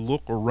kind of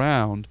look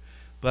around.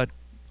 But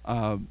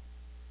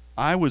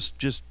I was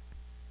just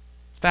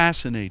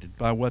fascinated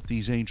by what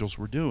these angels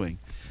were doing.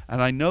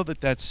 And I know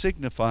that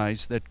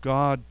signifies that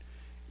God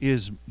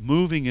is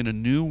moving in a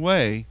new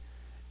way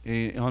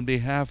on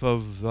behalf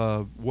of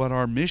what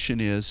our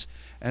mission is,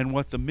 and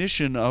what the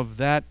mission of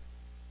that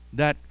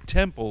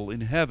temple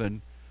in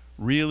heaven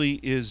really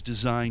is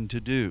designed to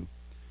do.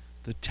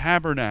 The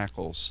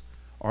tabernacles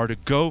are to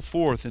go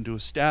forth and to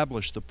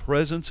establish the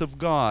presence of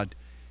God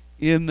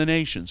in the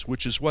nations,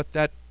 which is what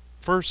that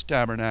first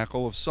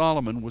tabernacle of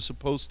Solomon was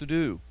supposed to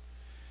do.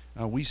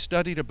 We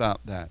studied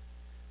about that,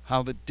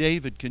 how that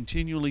David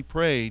continually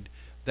prayed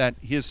that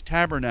his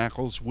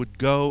tabernacles would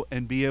go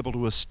and be able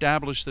to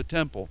establish the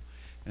temple.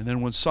 And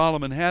then when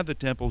Solomon had the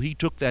temple, he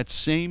took that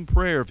same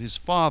prayer of his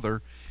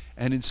father,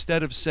 and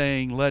instead of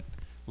saying, let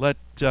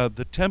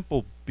the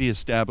temple be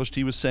established,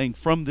 he was saying,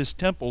 from this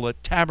temple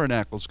let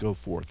tabernacles go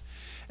forth.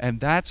 And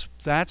that's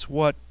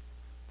what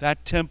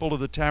that temple of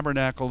the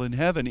tabernacle in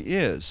heaven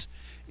is.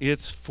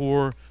 It's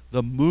for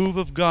the move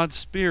of God's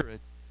Spirit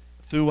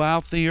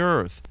throughout the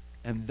earth,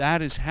 and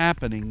that is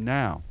happening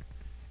now.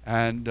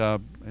 And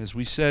as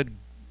we said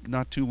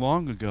not too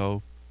long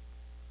ago,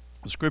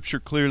 the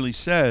Scripture clearly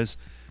says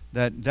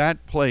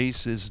that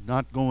place is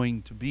not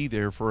going to be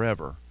there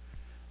forever.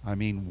 I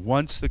mean,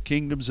 once the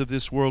kingdoms of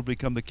this world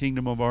become the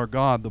kingdom of our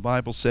God, the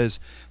Bible says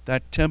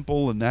that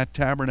temple and that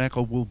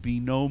tabernacle will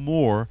be no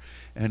more,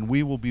 and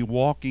we will be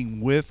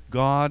walking with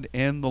God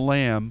and the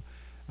Lamb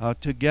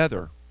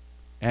together.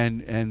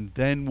 And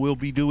then we'll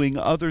be doing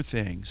other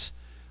things.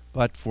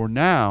 But for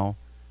now,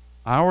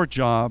 our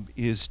job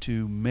is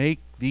to make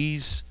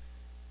these,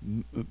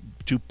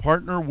 to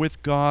partner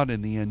with God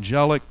and the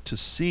angelic to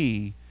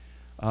see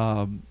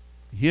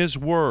His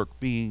work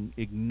being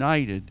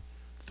ignited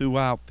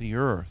throughout the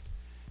earth.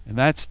 And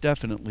that's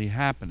definitely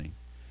happening.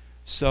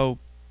 So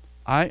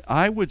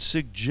I would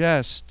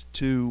suggest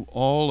to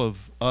all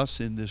of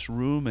us in this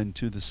room and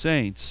to the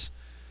saints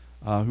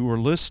who are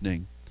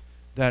listening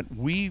that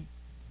we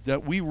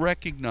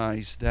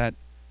recognize that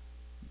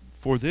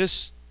for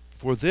this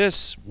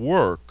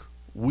work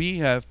we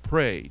have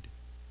prayed.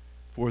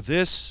 For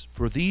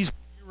these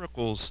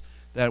miracles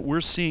that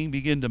we're seeing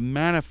begin to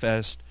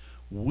manifest,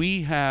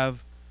 we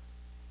have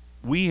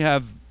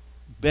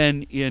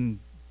been in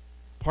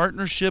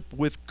partnership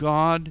with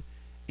God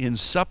in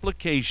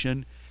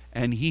supplication,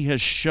 and He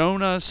has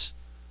shown us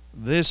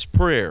this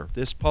prayer,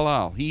 this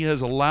palal. He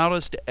has allowed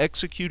us to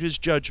execute His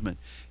judgment.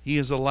 He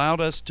has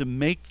allowed us to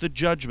make the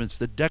judgments,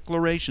 the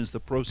declarations, the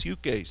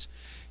prosukes.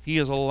 He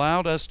has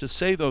allowed us to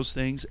say those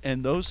things,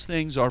 and those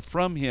things are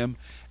from Him,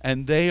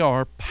 and they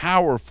are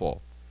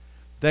powerful.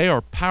 They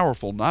are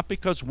powerful, not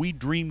because we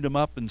dreamed them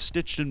up and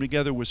stitched them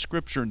together with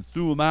Scripture and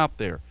threw them out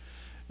there.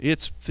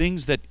 It's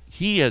things that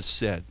he has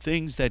said,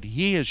 things that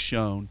he has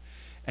shown,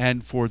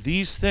 and for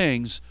these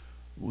things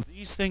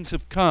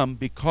have come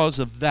because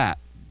of that.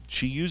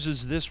 She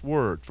uses this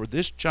word, for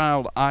this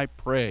child I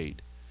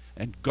prayed,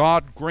 and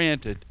God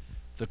granted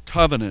the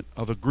covenant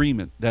of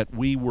agreement that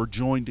we were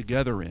joined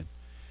together in.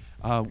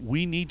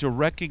 We need to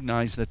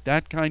recognize that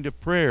that kind of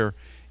prayer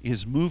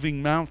is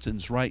moving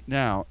mountains right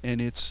now,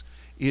 and it's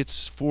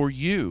for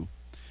you.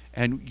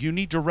 And you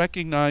need to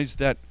recognize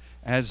that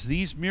as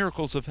these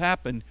miracles have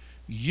happened,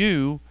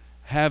 you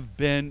have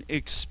been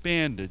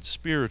expanded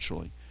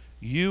spiritually.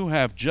 You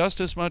have just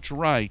as much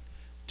right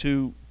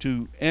to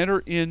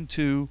enter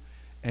into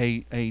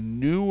a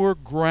newer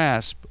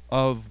grasp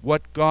of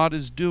what God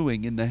is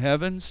doing in the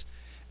heavens,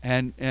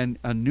 and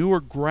a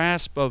newer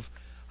grasp of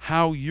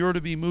how you're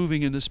to be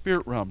moving in the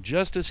spirit realm,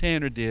 just as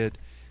Hannah did,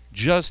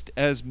 just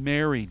as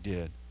Mary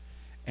did.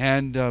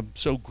 And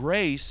so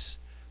grace,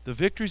 the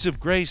victories of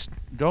grace,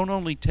 don't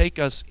only take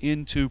us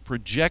into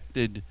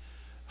projected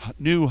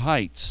new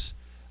heights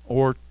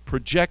or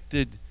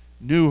projected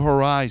new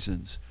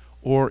horizons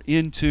or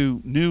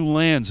into new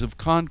lands of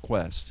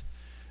conquest.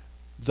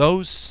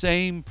 Those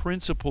same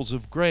principles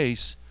of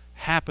grace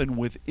happen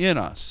within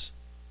us.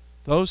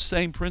 Those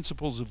same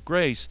principles of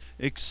grace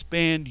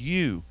expand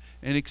you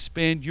and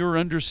expand your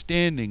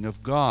understanding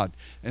of God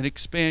and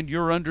expand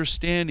your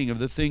understanding of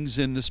the things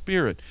in the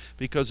Spirit.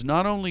 Because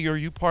not only are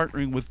you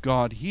partnering with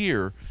God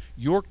here,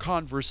 your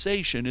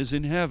conversation is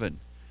in heaven.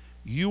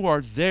 You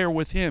are there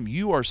with Him.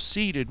 You are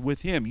seated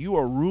with Him. You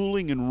are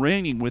ruling and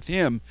reigning with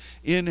Him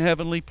in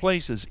heavenly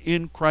places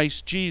in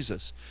Christ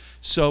Jesus.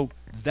 So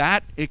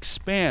that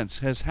expanse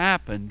has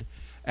happened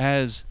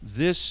as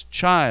this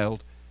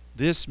child,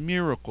 this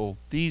miracle,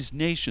 these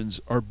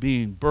nations are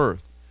being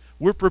birthed.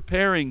 We're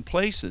preparing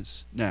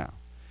places now,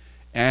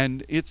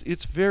 and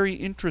it's very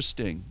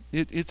interesting.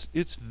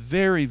 It's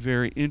very,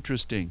 very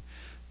interesting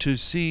to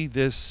see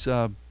this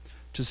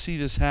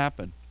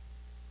happen.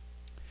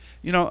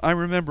 You know, I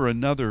remember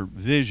another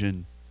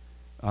vision.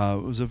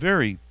 It was a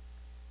very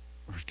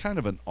kind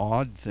of an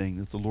odd thing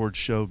that the Lord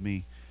showed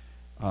me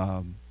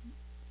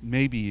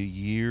maybe a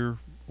year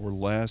or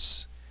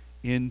less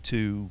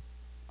into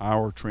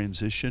our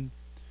transition.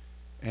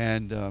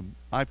 And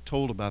I've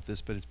told about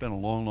this, but it's been a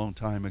long, long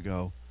time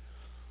ago.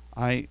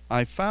 I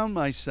found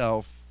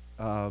myself.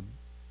 I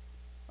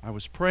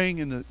was praying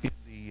in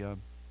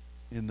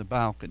the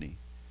balcony,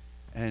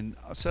 and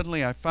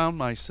suddenly I found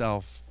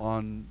myself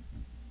on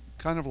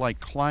kind of like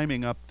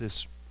climbing up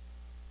this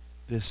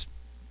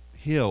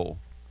hill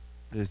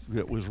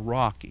that was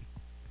rocky,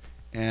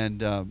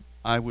 and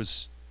I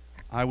was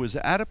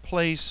at a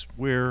place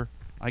where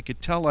I could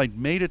tell I'd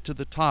made it to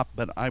the top,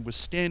 but I was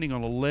standing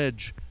on a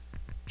ledge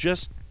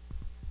just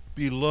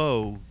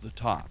below the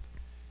top,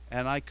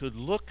 and I could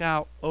look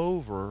out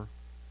over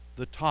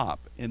the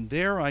top, and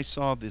there I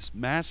saw this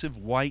massive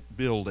white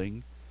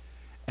building,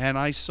 and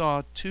I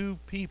saw two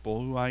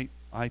people who I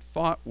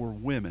thought were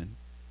women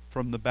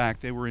from the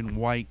back. They were in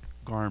white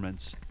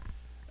garments,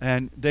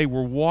 and they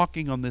were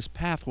walking on this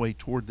pathway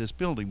toward this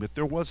building, but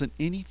there wasn't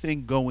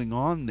anything going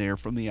on there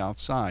from the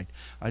outside.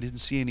 I didn't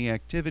see any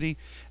activity,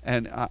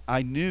 and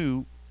I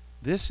knew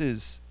this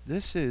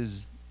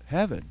is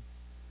heaven.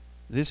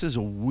 This is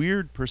a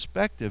weird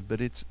perspective,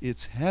 but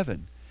it's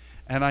heaven.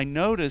 And I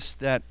noticed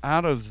that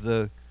out of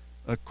a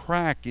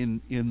crack in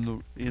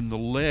the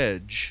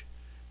ledge,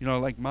 you know,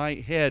 like my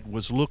head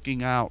was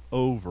looking out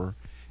over,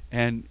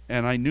 and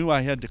I knew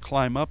I had to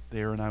climb up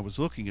there, and I was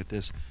looking at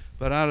this,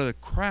 but out of the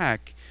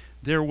crack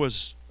there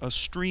was a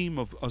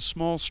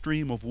small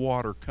stream of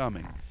water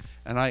coming,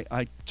 and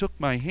I took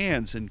my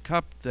hands and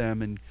cupped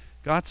them and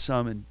got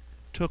some and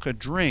took a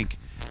drink.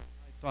 I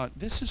thought,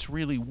 this is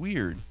really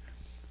weird.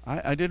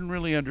 I didn't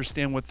really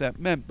understand what that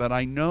meant, but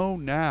I know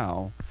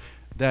now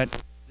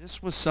that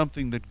this was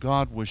something that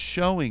God was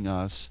showing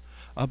us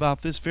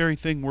about this very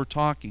thing we're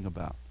talking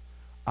about.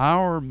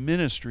 Our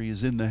ministry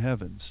is in the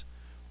heavens.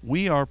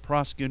 We are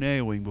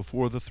proskuneoing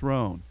before the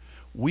throne.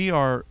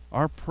 Our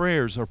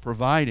prayers are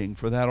providing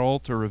for that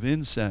altar of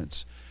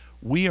incense.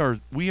 We are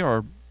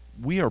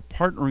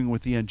partnering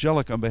with the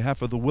angelic on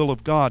behalf of the will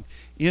of God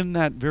in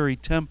that very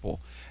temple.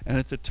 And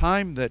at the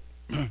time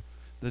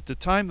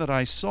that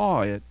I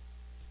saw it,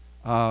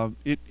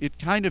 it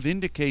kind of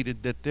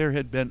indicated that there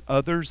had been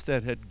others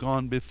that had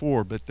gone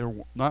before, but there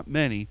were not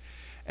many.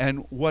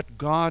 And what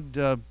God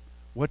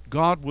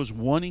was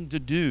wanting to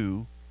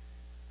do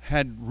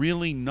had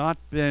really not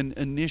been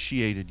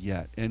initiated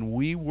yet, and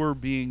we were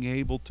being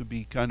able to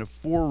be kind of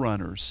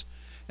forerunners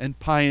and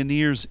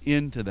pioneers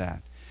into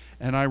that.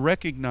 And I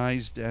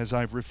recognized, as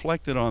I've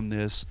reflected on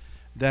this,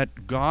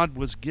 that God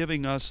was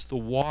giving us the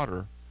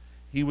water.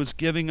 He was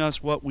giving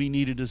us what we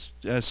needed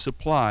as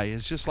supply.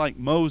 It's just like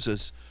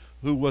Moses,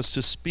 who was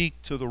to speak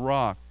to the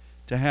rock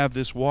to have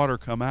this water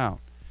come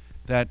out,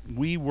 that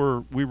we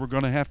were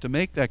going to have to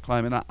make that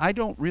climb. And I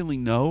don't really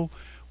know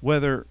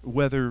whether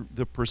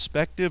the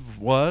perspective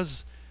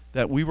was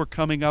that we were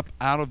coming up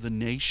out of the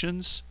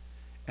nations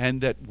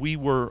and that we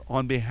were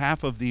on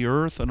behalf of the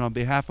earth and on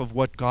behalf of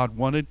what God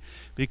wanted,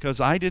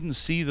 because I didn't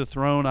see the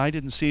throne. I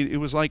didn't see it. It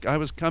was like I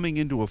was coming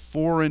into a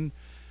foreign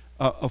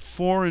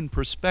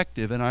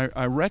perspective, and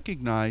I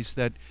recognized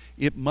that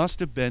it must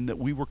have been that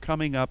we were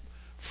coming up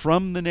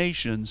from the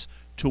nations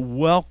to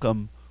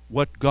welcome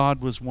what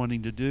God was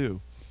wanting to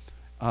do.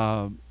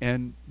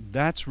 And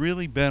that's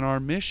really been our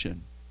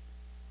mission.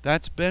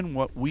 That's been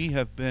what we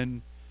have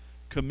been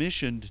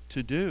commissioned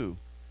to do.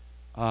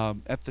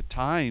 At the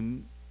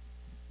time,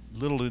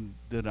 little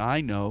did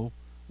I know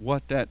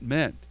what that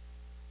meant.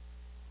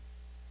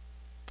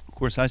 Of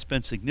course, I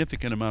spent a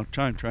significant amount of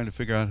time trying to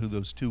figure out who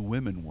those two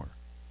women were.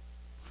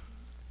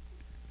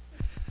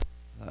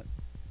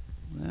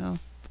 Well,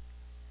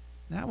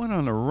 that one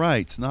on the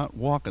right's not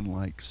walking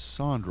like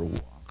Sandra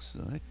walks, so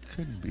it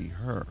couldn't be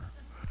her.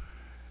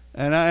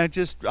 And I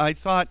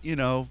thought,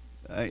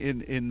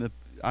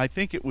 I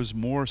think it was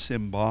more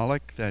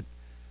symbolic that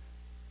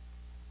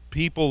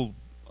people,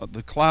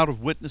 the cloud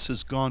of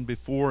witnesses gone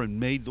before and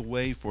made the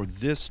way for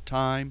this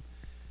time.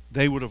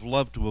 They would have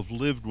loved to have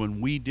lived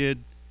when we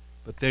did,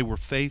 but they were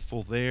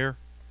faithful there.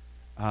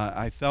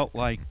 I felt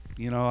like,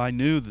 I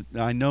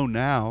know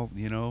now,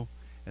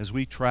 as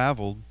we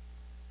traveled,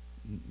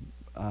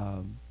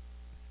 a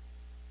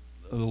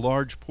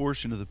large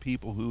portion of the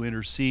people who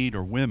intercede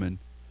are women,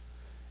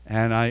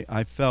 and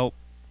I felt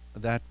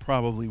that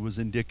probably was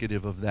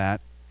indicative of that.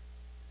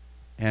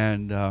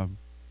 And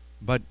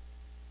but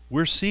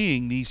we're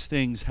seeing these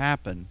things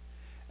happen,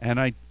 and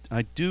I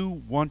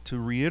do want to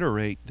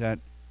reiterate that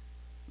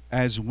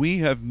as we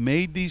have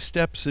made these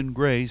steps in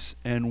grace,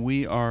 and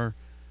we are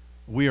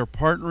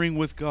partnering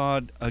with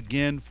God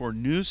again for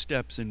new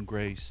steps in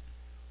grace,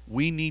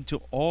 we need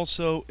to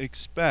also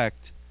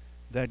expect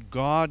that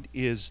God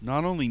is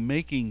not only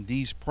making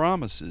these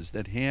promises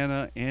that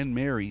Hannah and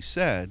Mary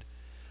said,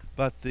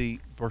 but the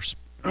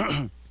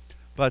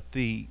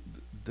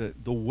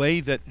way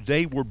that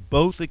they were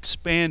both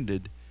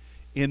expanded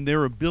in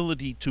their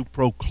ability to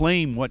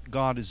proclaim what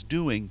God is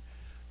doing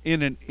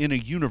in a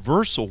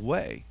universal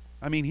way.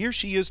 I mean, here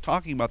she is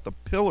talking about the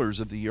pillars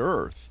of the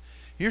earth.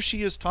 Here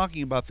she is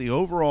talking about the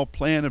overall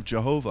plan of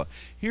Jehovah.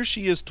 Here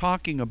she is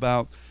talking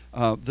about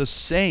the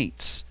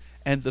saints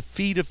and the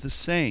feet of the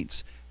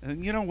saints.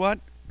 And you know what?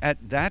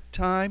 At that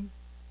time,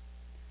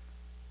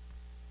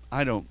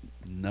 I don't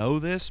know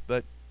this,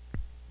 but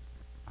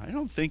I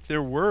don't think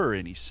there were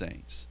any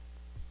saints.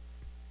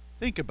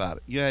 Think about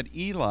it. You had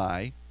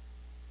Eli,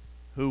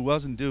 who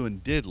wasn't doing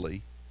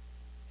diddly.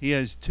 He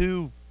has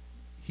two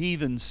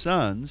heathen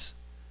sons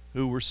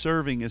who were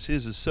serving as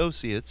his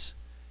associates,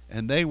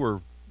 and they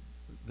were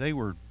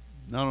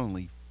not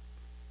only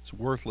as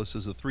worthless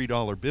as a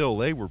 $3 bill,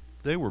 they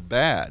were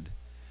bad.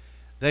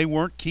 They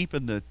weren't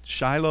keeping the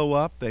Shiloh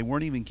up. They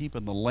weren't even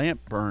keeping the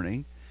lamp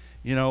burning.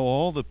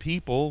 All the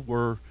people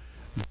were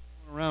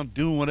going around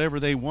doing whatever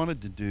they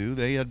wanted to do.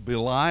 They had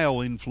Belial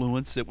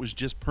influence that was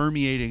just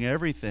permeating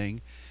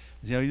everything.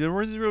 There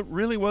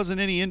really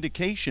wasn't any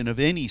indication of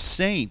any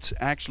saints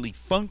actually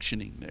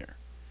functioning there.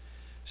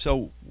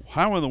 So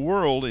how in the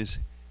world is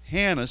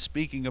Hannah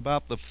speaking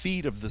about the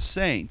feet of the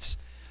saints?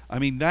 I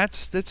mean,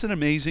 that's an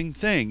amazing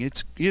thing.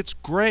 It's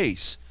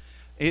grace.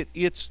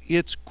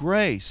 It's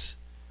grace.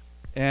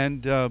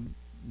 And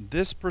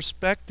this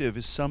perspective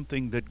is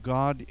something that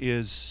God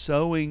has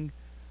sown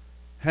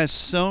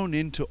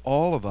into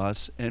all of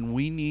us, and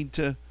we need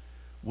to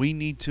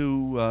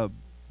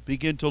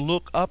begin to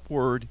look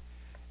upward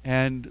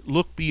and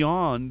look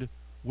beyond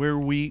where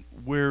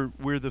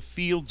the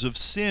fields of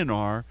sin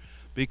are,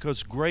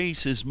 because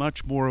grace is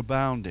much more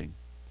abounding,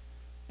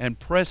 and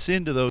press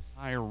into those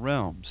higher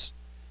realms,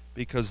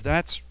 because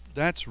that's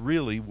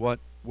really what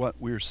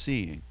we're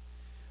seeing.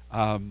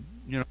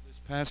 This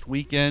past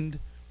weekend,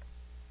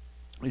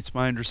 it's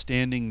my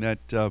understanding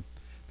that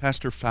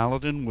Pastor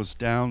Falladin was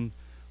down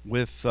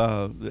with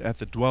at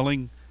the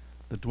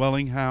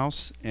dwelling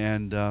house,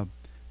 and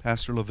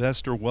Pastor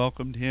Levester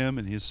welcomed him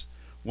and his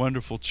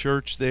wonderful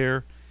church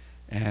there,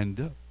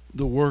 and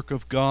the work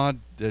of God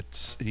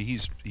that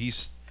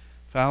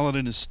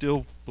Falladin is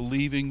still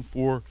believing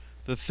for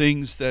the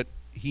things that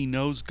he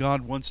knows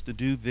God wants to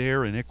do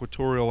there in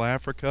Equatorial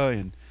Africa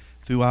and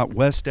throughout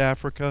West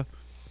Africa.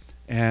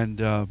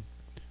 And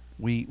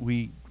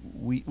we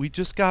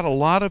just got a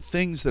lot of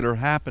things that are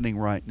happening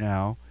right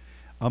now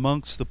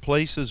amongst the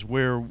places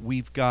where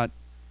we've got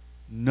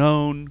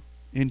known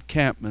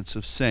encampments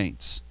of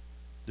saints.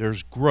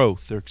 There's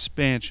growth, there's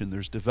expansion,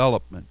 there's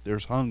development,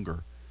 there's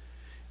hunger.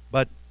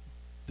 But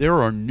there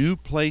are new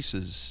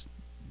places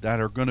that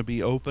are going to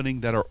be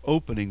opening, that are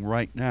opening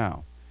right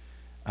now.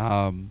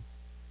 I'm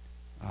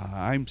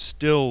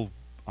still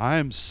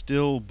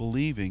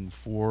believing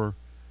for.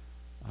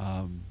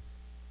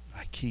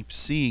 I keep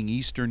seeing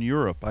Eastern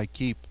Europe. I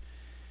keep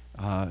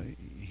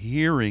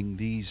hearing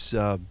these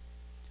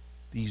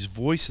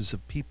voices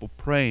of people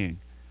praying.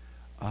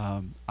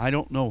 I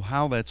don't know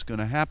how that's going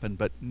to happen,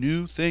 but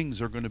new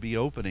things are going to be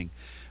opening.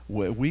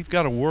 We've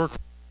got to work.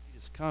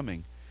 It's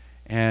coming,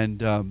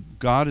 and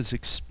God is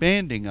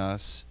expanding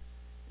us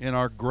in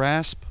our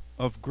grasp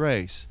of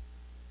grace.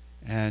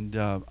 And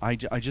I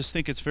just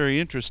think it's very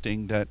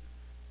interesting that,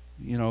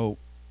 you know,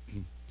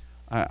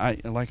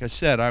 like I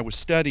said, I was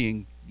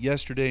studying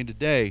yesterday and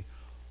today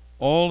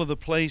all of the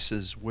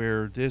places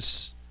where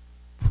this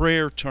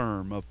prayer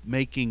term of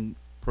making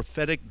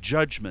prophetic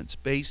judgments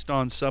based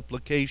on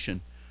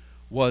supplication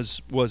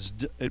was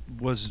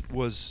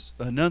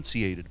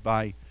enunciated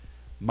by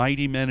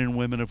mighty men and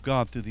women of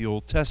God through the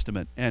Old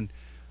Testament, and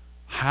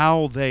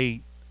how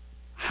they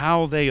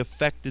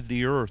affected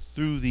the earth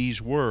through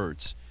these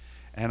words.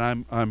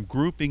 And I'm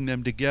grouping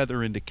them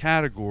together into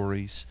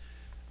categories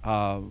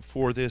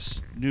for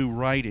this new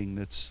writing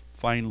that's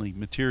finally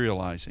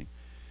materializing.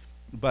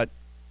 But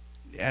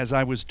as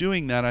I was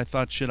doing that, I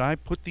thought, should I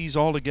put these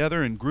all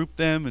together and group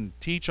them and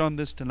teach on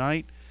this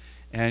tonight?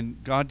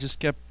 And God just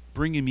kept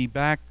bringing me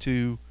back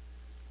to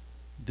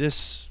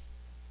this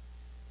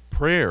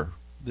prayer,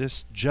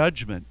 this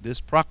judgment, this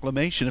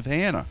proclamation of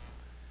Hannah.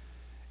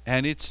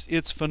 And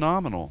it's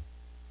phenomenal.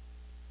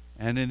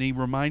 And then he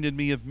reminded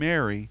me of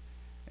Mary,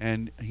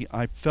 and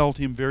I felt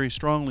him very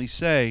strongly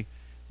say,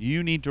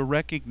 you need to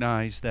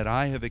recognize that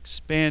I have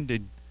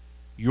expanded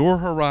your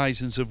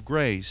horizons of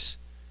grace,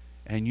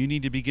 and you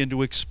need to begin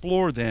to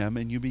explore them,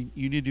 and you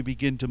need to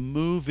begin to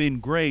move in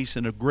grace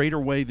in a greater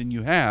way than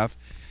you have.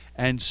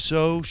 And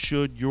so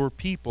should your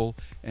people,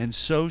 and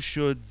so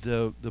should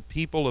the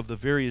people of the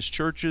various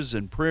churches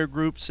and prayer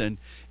groups and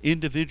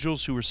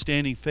individuals who are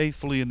standing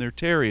faithfully in their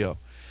terrio.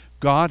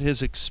 God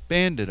has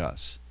expanded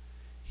us.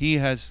 He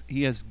has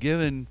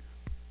given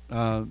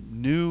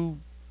new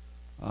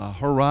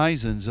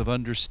horizons of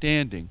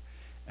understanding,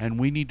 and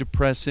we need to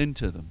press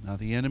into them. Now,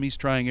 the enemy's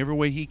trying every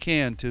way he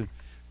can to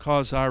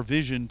cause our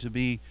vision to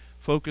be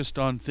focused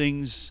on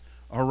things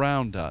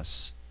around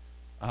us.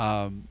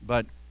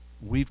 But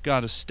we've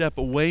got to step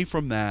away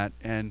from that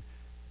and,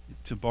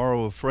 to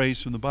borrow a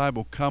phrase from the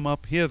Bible, come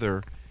up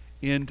hither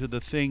into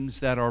the things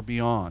that are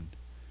beyond,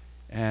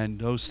 and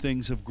those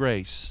things of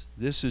grace.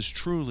 This is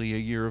truly a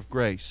year of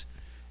grace,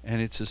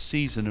 and it's a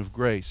season of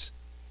grace.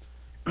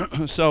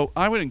 So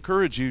I would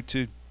encourage you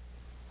to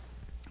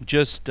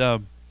just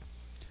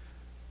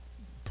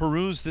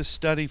peruse this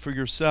study for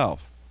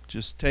yourself.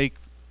 Just take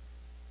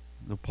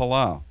the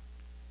Palau,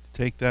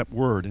 take that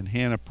word, and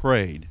Hannah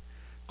prayed.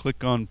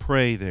 Click on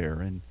pray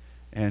there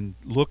and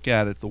look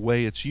at it the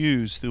way it's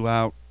used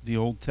throughout the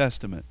Old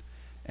Testament,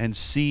 and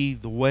see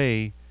the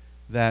way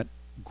that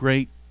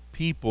great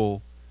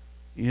people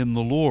in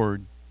the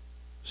Lord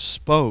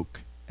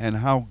spoke and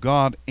how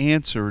God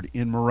answered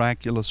in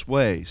miraculous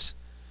ways.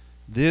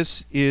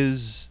 This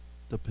is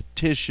the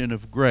petition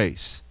of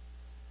grace,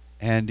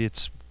 and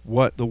it's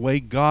the way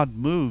God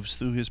moves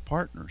through his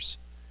partners.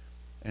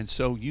 And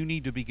so you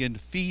need to begin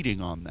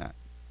feeding on that.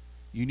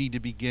 You need to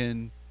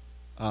begin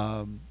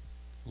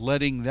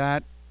letting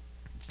that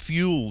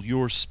fuel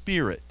your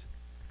spirit,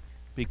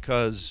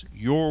 because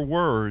your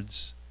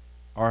words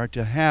are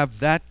to have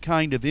that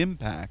kind of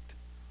impact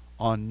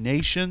on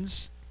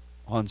nations,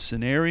 on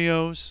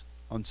scenarios,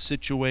 on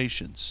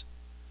situations.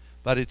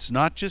 But it's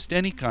not just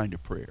any kind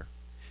of prayer.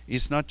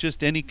 It's not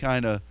just any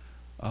kind of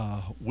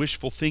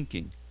wishful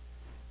thinking.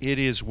 It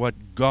is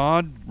what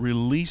God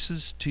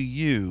releases to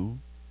you,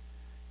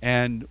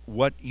 and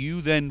what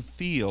you then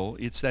feel.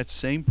 It's that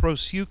same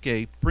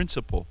prosuke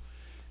principle.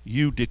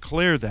 You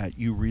declare that,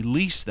 you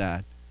release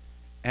that,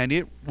 and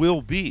it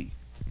will be.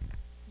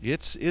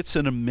 It's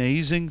an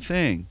amazing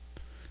thing.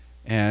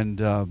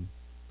 And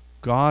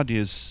God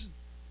is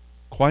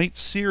quite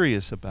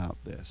serious about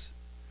this.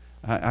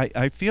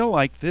 I feel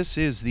like this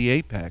is the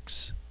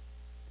apex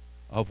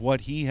of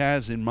what he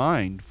has in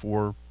mind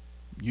for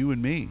you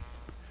and me.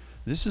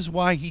 This is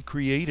why he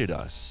created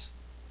us,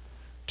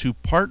 to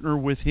partner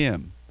with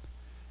him.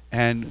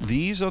 And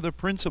these are the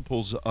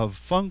principles of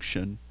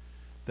function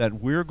that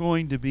we're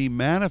going to be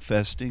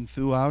manifesting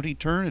throughout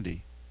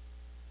eternity.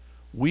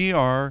 We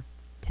are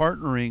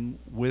partnering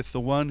with the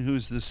one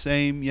who's the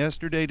same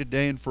yesterday,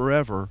 today, and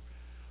forever.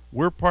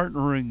 We're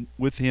partnering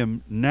with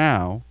him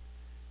now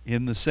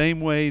in the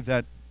same way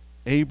that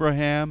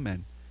Abraham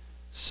and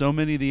so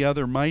many of the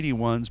other mighty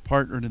ones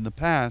partnered in the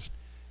past,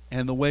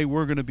 and the way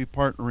we're going to be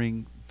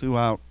partnering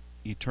throughout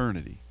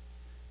eternity.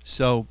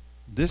 So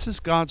this is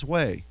God's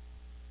way.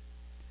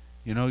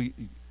 You know,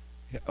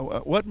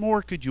 what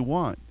more could you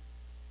want?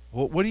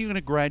 What are you going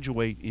to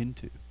graduate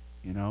into?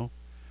 You know,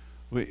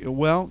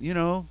 well, you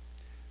know,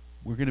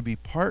 we're going to be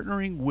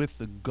partnering with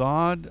the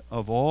God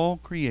of all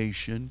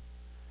creation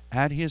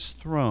at his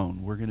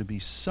throne. We're going to be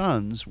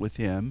sons with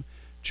him,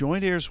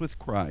 joint heirs with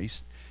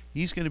Christ.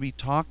 He's going to be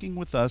talking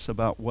with us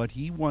about what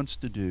he wants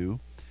to do,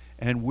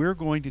 and we're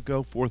going to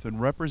go forth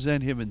and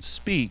represent him and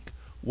speak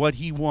what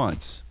he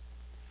wants.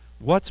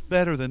 What's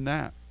better than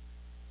that?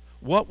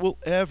 What will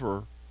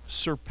ever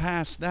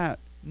surpass that?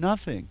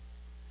 Nothing.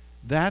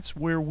 That's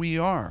where we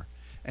are.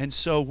 And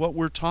so what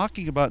we're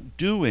talking about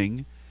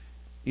doing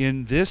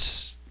in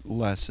this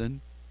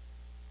lesson,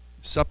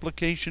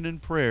 supplication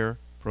and prayer,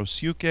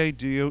 prosuke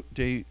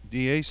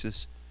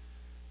diesis,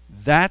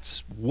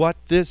 that's what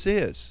this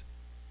is.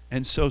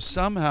 And so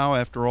somehow,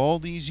 after all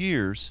these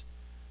years,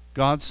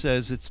 God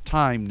says it's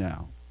time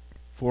now.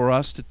 for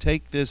us to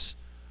take this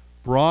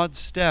broad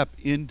step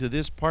into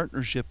this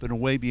partnership in a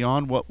way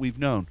beyond what we've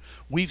known.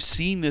 We've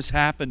seen this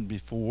happen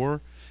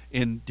before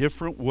in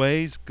different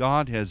ways.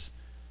 God has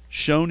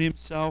shown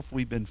himself.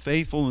 We've been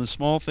faithful in the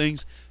small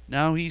things.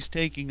 Now he's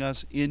taking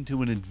us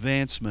into an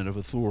advancement of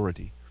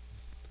authority.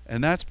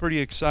 And that's pretty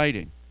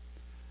exciting.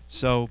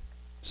 So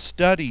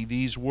study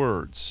these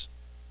words.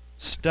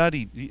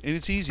 Study, and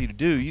it's easy to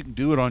do. You can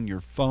do it on your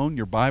phone,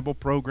 your Bible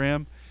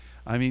program.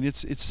 I mean,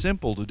 it's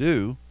simple to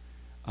do.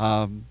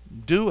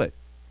 Do it.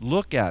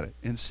 Look at it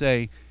and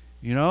say,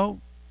 you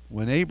know,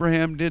 when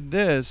Abraham did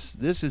this,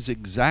 this is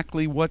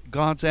exactly what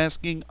God's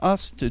asking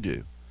us to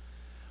do.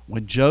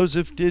 When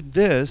Joseph did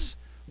this,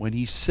 when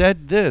he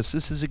said this,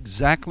 this is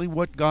exactly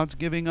what God's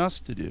giving us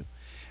to do.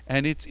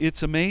 And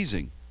it's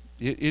amazing.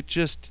 It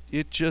just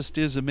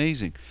is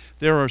amazing.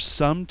 There are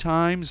some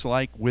times,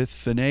 like with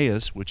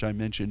Phinehas, which I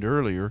mentioned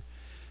earlier,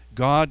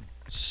 God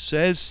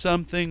says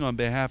something on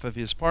behalf of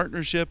his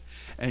partnership,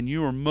 and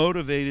you are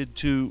motivated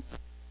to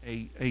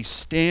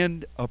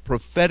a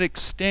prophetic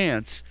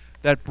stance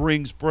that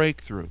brings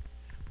breakthrough.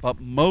 But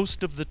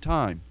most of the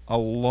time, a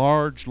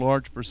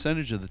large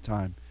percentage of the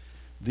time,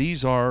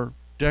 these are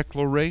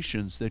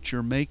declarations that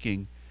you're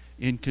making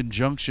in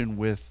conjunction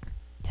with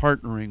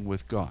partnering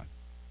with God.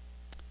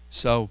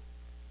 So,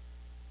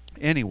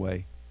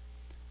 anyway,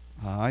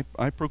 I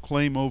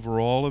proclaim over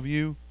all of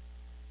you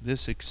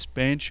this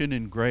expansion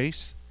in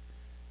grace,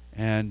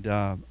 and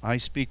I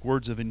speak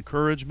words of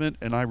encouragement,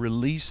 and I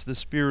release the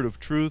Spirit of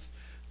truth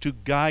to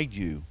guide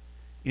you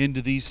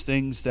into these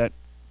things that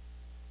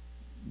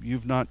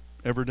you've not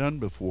ever done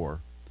before.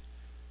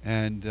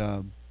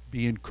 And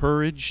be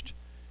encouraged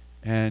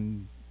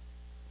and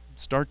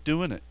start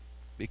doing it,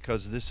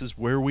 because this is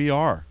where we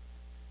are.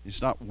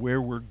 It's not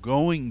where we're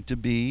going to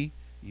be,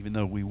 even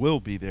though we will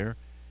be there.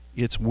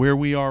 It's where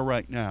we are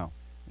right now,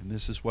 and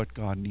this is what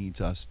God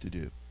needs us to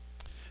do.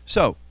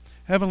 So,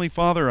 Heavenly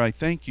Father, I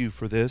thank you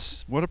for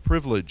this. What a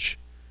privilege.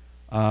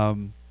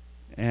 And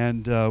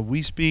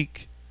we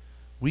speak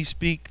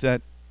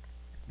that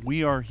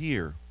we are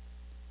here,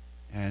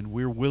 and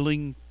we're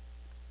willing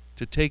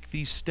to take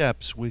these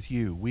steps with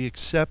you. We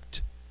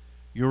accept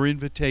your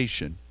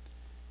invitation,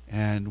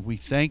 and we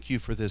thank you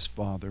for this,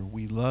 Father.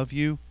 We love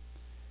you,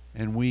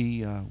 and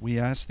we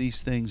ask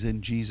these things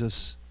in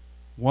Jesus'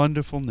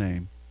 wonderful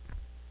name.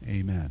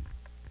 Amen.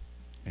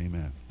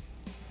 Amen.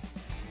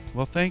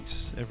 Well,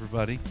 thanks,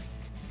 everybody.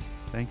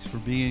 Thanks for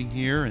being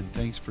here, and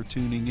thanks for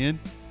tuning in.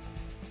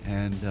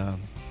 And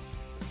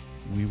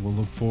we will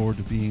look forward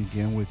to being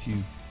again with you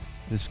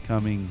this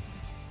coming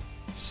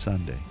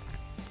Sunday.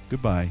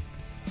 Goodbye.